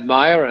I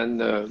admire and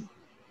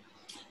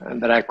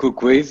that I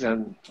cook with,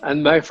 and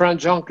my friend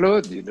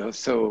Jean-Claude, you know,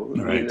 so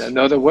in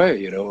another way,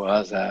 you know,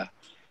 as a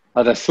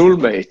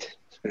soulmate,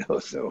 you know,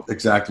 so.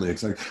 Exactly.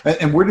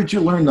 And where did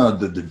you learn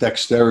the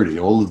dexterity,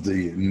 all of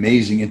the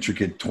amazing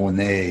intricate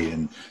tournée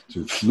and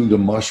to flute a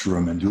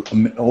mushroom and do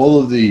all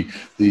of the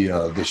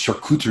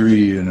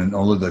charcuterie and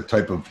all of the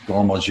type of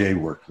grand manger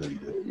work that you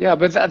did? Yeah,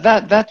 but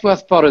that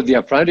was part of the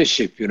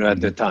apprenticeship, you know, at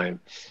the time.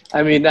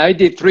 I mean, I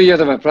did 3 years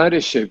of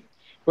apprenticeship.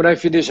 When I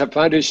finished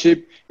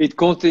apprenticeship, it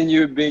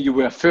continued being, you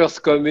were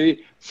first commis,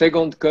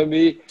 second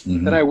commis.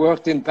 Then I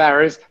worked in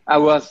Paris. I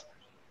was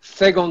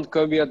second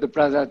commis at the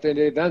Plaza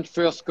Athénée, then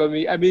first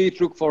commis. I mean, it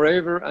took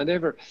forever and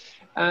ever.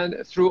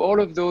 And through all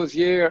of those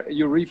years,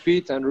 you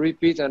repeat and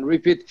repeat and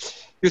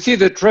repeat. You see,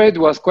 the trade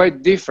was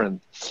quite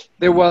different.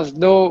 There was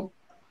no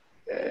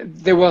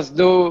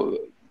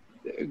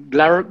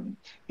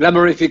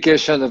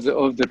glamorification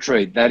of the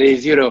trade. That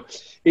is, you know,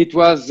 it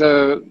was,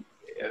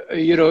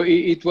 you know,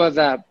 it was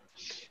a,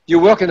 you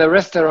work in a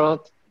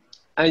restaurant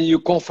and you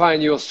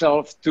confine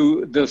yourself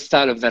to the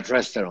style of that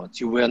restaurant.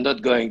 You were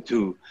not going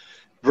to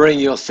bring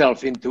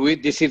yourself into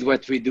it. This is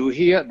what we do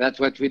here. That's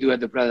what we do at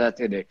the Plaza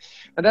today.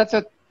 And that's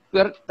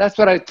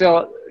what I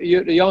tell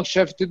the young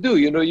chef to do.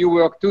 You know, you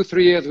work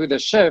 2-3 years with a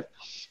chef,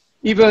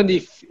 even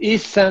if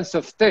his sense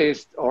of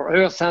taste or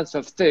her sense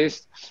of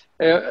taste,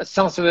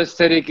 sense of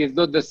aesthetic is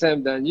not the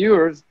same than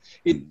yours,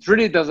 it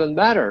really doesn't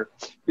matter.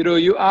 You know,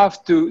 you have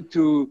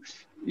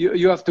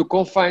you have to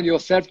confine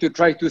yourself to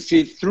try to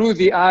see through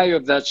the eye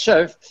of that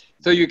chef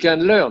so you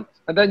can learn.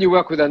 And then you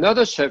work with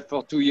another chef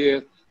for 2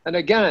 years. And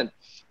again,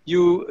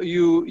 you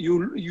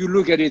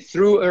look at it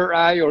through her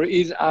eye or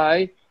his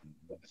eye,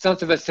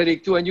 sense of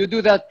aesthetic too. And you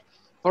do that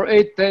for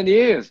 8-10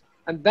 years.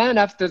 And then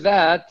after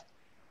that,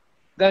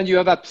 then you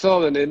have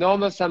absorbed an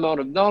enormous amount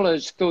of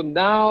knowledge. So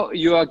now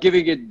you are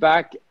giving it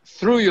back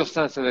through your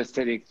sense of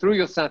aesthetic, through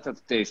your sense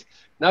of taste.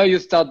 Now you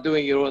start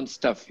doing your own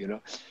stuff, you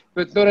know,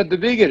 but not at the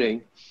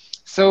beginning.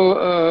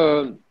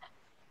 So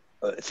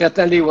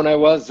certainly when I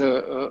was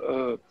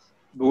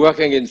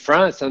working in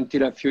France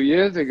until a few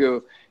years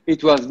ago,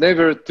 it was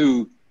never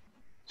to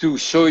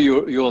show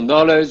your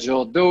knowledge,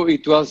 or though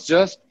it was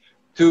just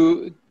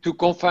to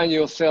confine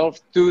yourself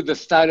to the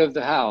style of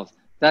the house.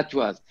 That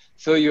was.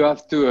 So you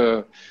have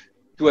to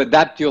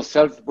adapt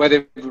yourself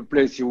whatever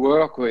place you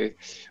work with.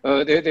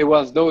 There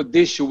was no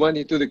dish you went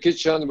into the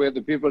kitchen where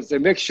the people say,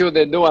 make sure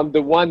they know I'm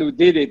the one who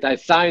did it, I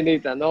signed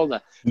it and all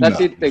that. That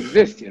didn't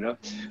exist, you know.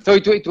 So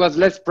it was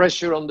less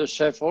pressure on the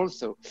chef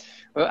also.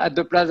 At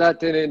the Plaza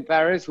Athénée in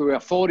Paris, we were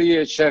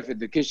 48 chefs in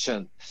the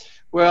kitchen.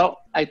 Well,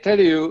 I tell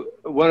you,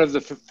 one of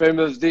the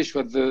famous dishes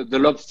was the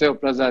lobster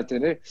Plaza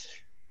Athénée.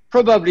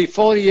 Probably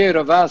 48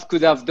 of us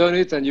could have done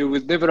it, and you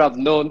would never have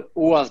known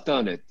who has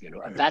done it. You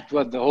know, and that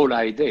was the whole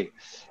idea.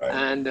 Right.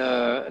 And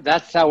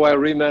that's how I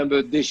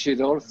remember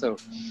dishes also.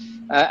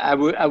 I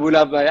would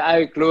have my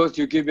eye closed.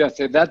 You give me, I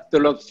say, that's the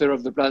lobster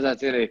of the Plaza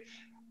Athénée.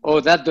 Oh,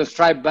 that's the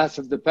striped bass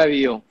of the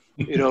Pavillon.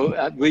 You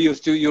know,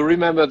 you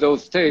remember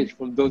those stages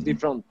from those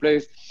different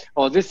places.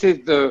 Oh, this is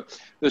the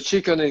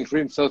chicken and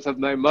cream sauce of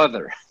my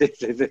mother.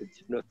 This is it,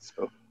 you know,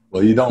 so.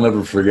 Well, you don't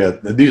ever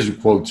forget. These are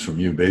quotes from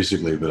you,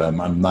 basically, but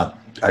I'm not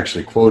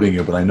actually quoting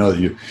you, but I know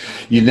that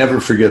you never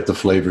forget the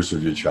flavors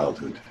of your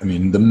childhood. I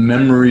mean, the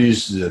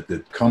memories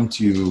that come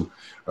to you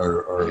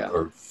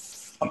are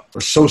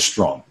so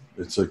strong.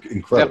 It's like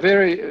incredible. They're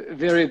very,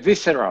 very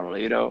visceral,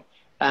 you know,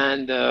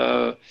 and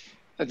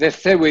they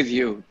stay with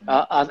you.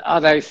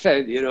 As I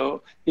said, you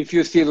know, if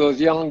you see those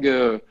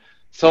young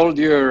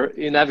soldiers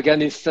in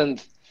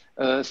Afghanistan,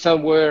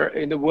 somewhere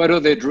in the what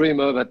do they dream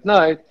of at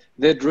night?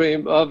 They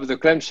dream of the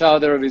clam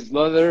chowder of his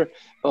mother,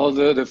 or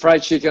the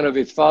fried chicken of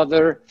his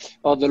father,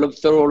 or the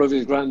lobster roll of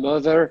his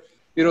grandmother.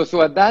 You know,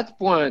 so at that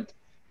point,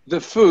 the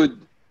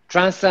food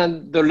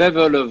transcends the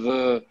level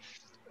of,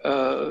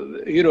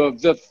 you know,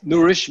 of the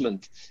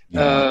nourishment,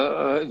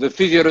 the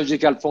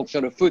physiological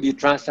function of food. It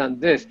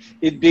transcends this.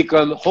 It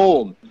becomes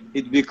home.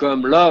 It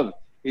becomes love.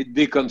 It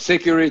becomes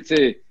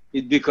security.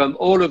 It becomes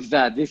all of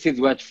that. This is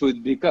what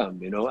food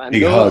becomes, you know, and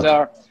those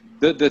are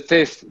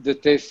the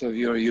taste of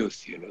your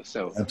youth, you know.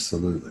 So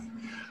absolutely,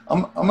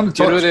 I'm going to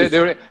talk. You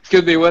know,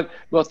 excuse me, one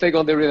more thing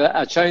on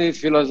a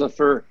Chinese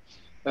philosopher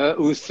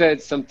who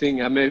said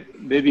something. I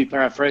may be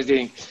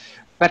paraphrasing.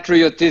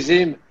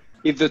 Patriotism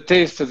is the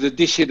taste of the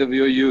dishes of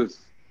your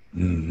youth,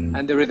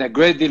 and there is a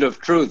great deal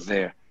of truth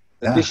there.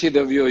 The dishes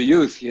of your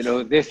youth, you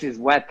know. This is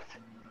what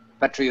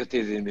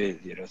patriotism is,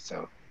 you know.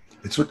 So.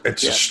 It's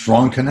a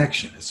strong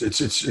connection.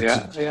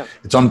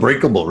 It's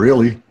unbreakable,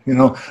 really. You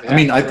know, I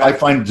mean, I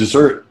find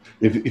dessert.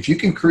 If you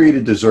can create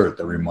a dessert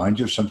that reminds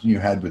you of something you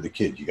had with a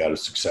kid, you got a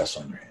success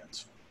on your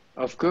hands.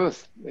 Of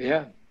course,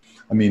 yeah.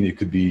 I mean, it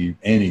could be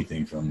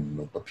anything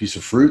from a piece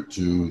of fruit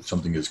to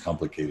something as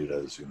complicated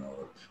as, you know,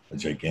 a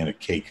gigantic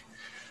cake.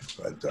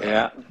 But,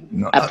 you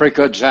know,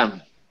 apricot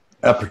jam.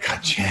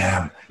 Apricot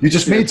jam. You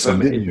just made some,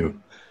 didn't you?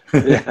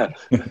 Yeah,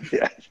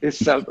 it's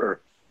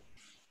summer.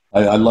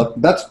 I love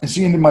that's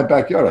seeing in my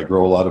backyard. I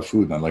grow a lot of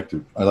food, and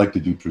I like to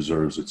do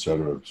preserves,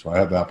 etc. So I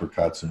have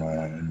apricots in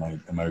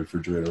my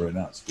refrigerator right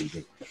now. It's pretty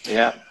good.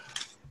 Yeah.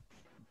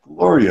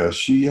 Gloria,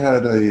 she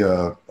had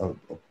a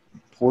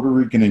Puerto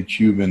Rican and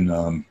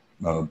Cuban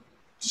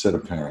set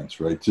of parents,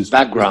 right?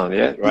 Background,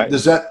 yeah, right.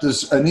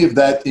 Does any of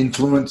that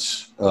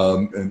influence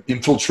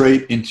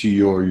infiltrate into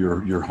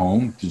your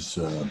home?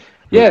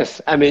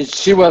 Yes, I mean,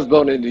 she was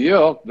born in New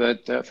York,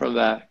 but from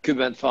a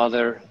Cuban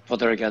father,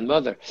 Puerto Rican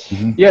mother.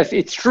 Yes,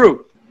 it's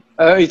true.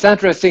 It's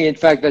interesting, in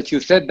fact, that you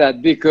said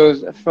that,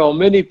 because for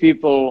many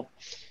people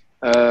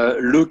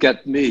look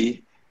at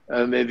me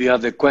maybe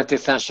as the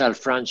quintessential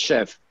French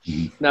chef.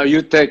 Now,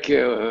 you take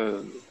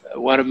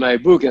one of my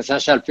books,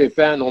 Jacques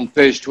Pépin, on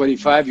page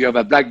 25, you have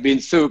a black bean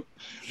soup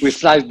with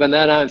sliced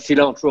banana and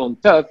cilantro on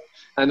top.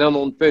 And then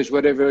on page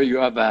whatever, you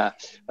have a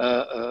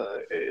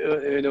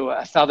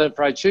southern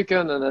fried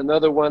chicken, and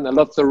another one, a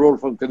lobster roll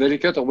from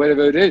Connecticut, or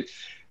whatever it is.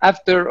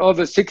 After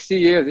over 60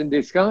 years in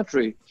this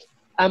country,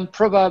 I'm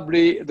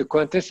probably the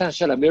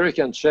quintessential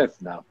American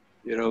chef now,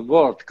 you know,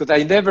 more, because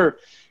I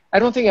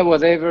don't think I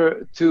was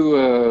ever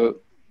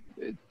too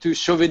too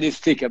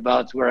chauvinistic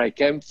about where I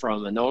came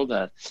from and all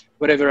that.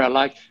 Whatever I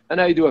like, and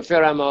I do a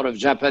fair amount of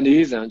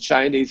Japanese and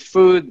Chinese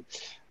food,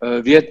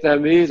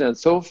 Vietnamese and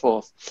so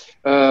forth.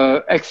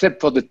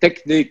 Except for the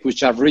technique which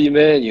have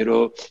remained, you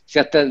know,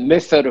 certain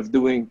method of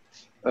doing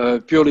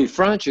purely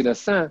French in a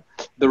sense.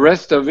 The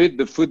rest of it,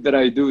 the food that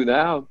I do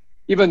now,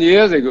 even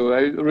years ago,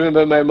 I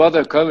remember my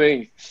mother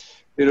coming,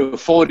 you know,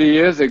 40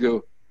 years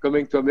ago,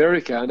 coming to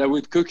America, and I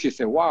would cook. She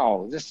said,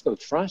 "Wow, this is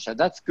not French.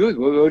 That's good.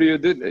 What do you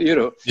do?" You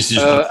know, This is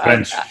not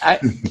French.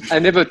 I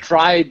never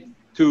tried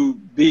to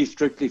be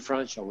strictly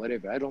French or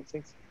whatever. I don't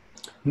think so.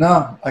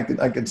 No,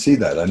 I could see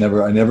that.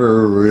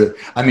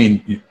 I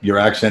mean, your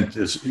accent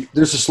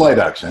there's a slight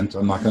accent.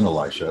 I'm not going to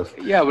lie, Chef.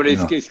 Yeah, but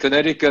it's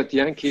Connecticut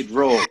Yankee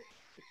drawl.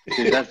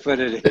 That's what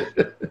it is.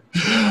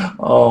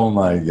 Oh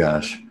my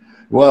gosh.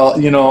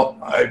 Well, you know,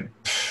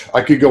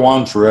 I could go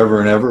on forever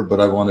and ever, but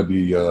I want to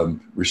be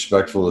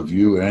respectful of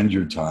you and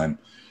your time.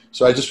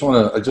 So I just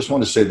want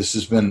to say this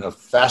has been a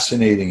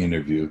fascinating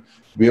interview.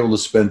 To be able to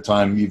spend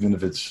time, even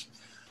if it's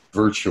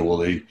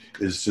virtually,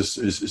 is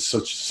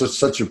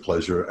such a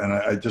pleasure. And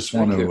I just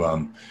want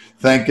to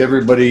thank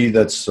everybody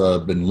that's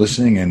been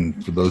listening,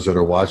 and for those that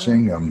are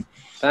watching.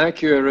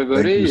 Thank you,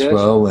 everybody. Thank you as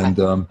well, and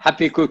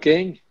happy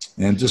cooking.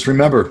 And just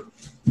remember,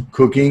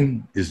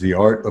 cooking is the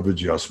art of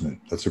adjustment.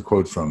 That's a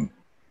quote from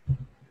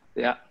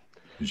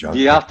Jacques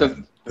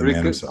Pépin, the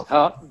man himself.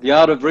 The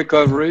art of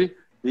recovery,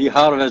 the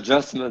art of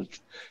adjustment,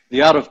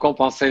 the art of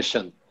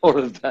compensation, all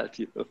of that,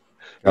 you know.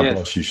 God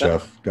bless you,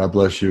 Chef. God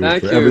bless you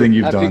Thank for you. everything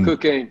you've Happy done.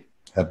 Cooking.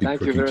 Happy Thank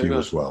cooking you very to you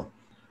much. as well.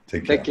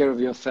 Take care. Take care of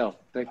yourself.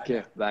 Take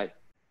care. Bye.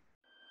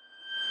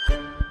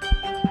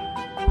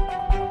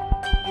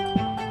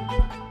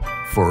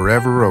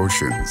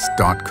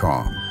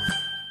 foreveroceans.com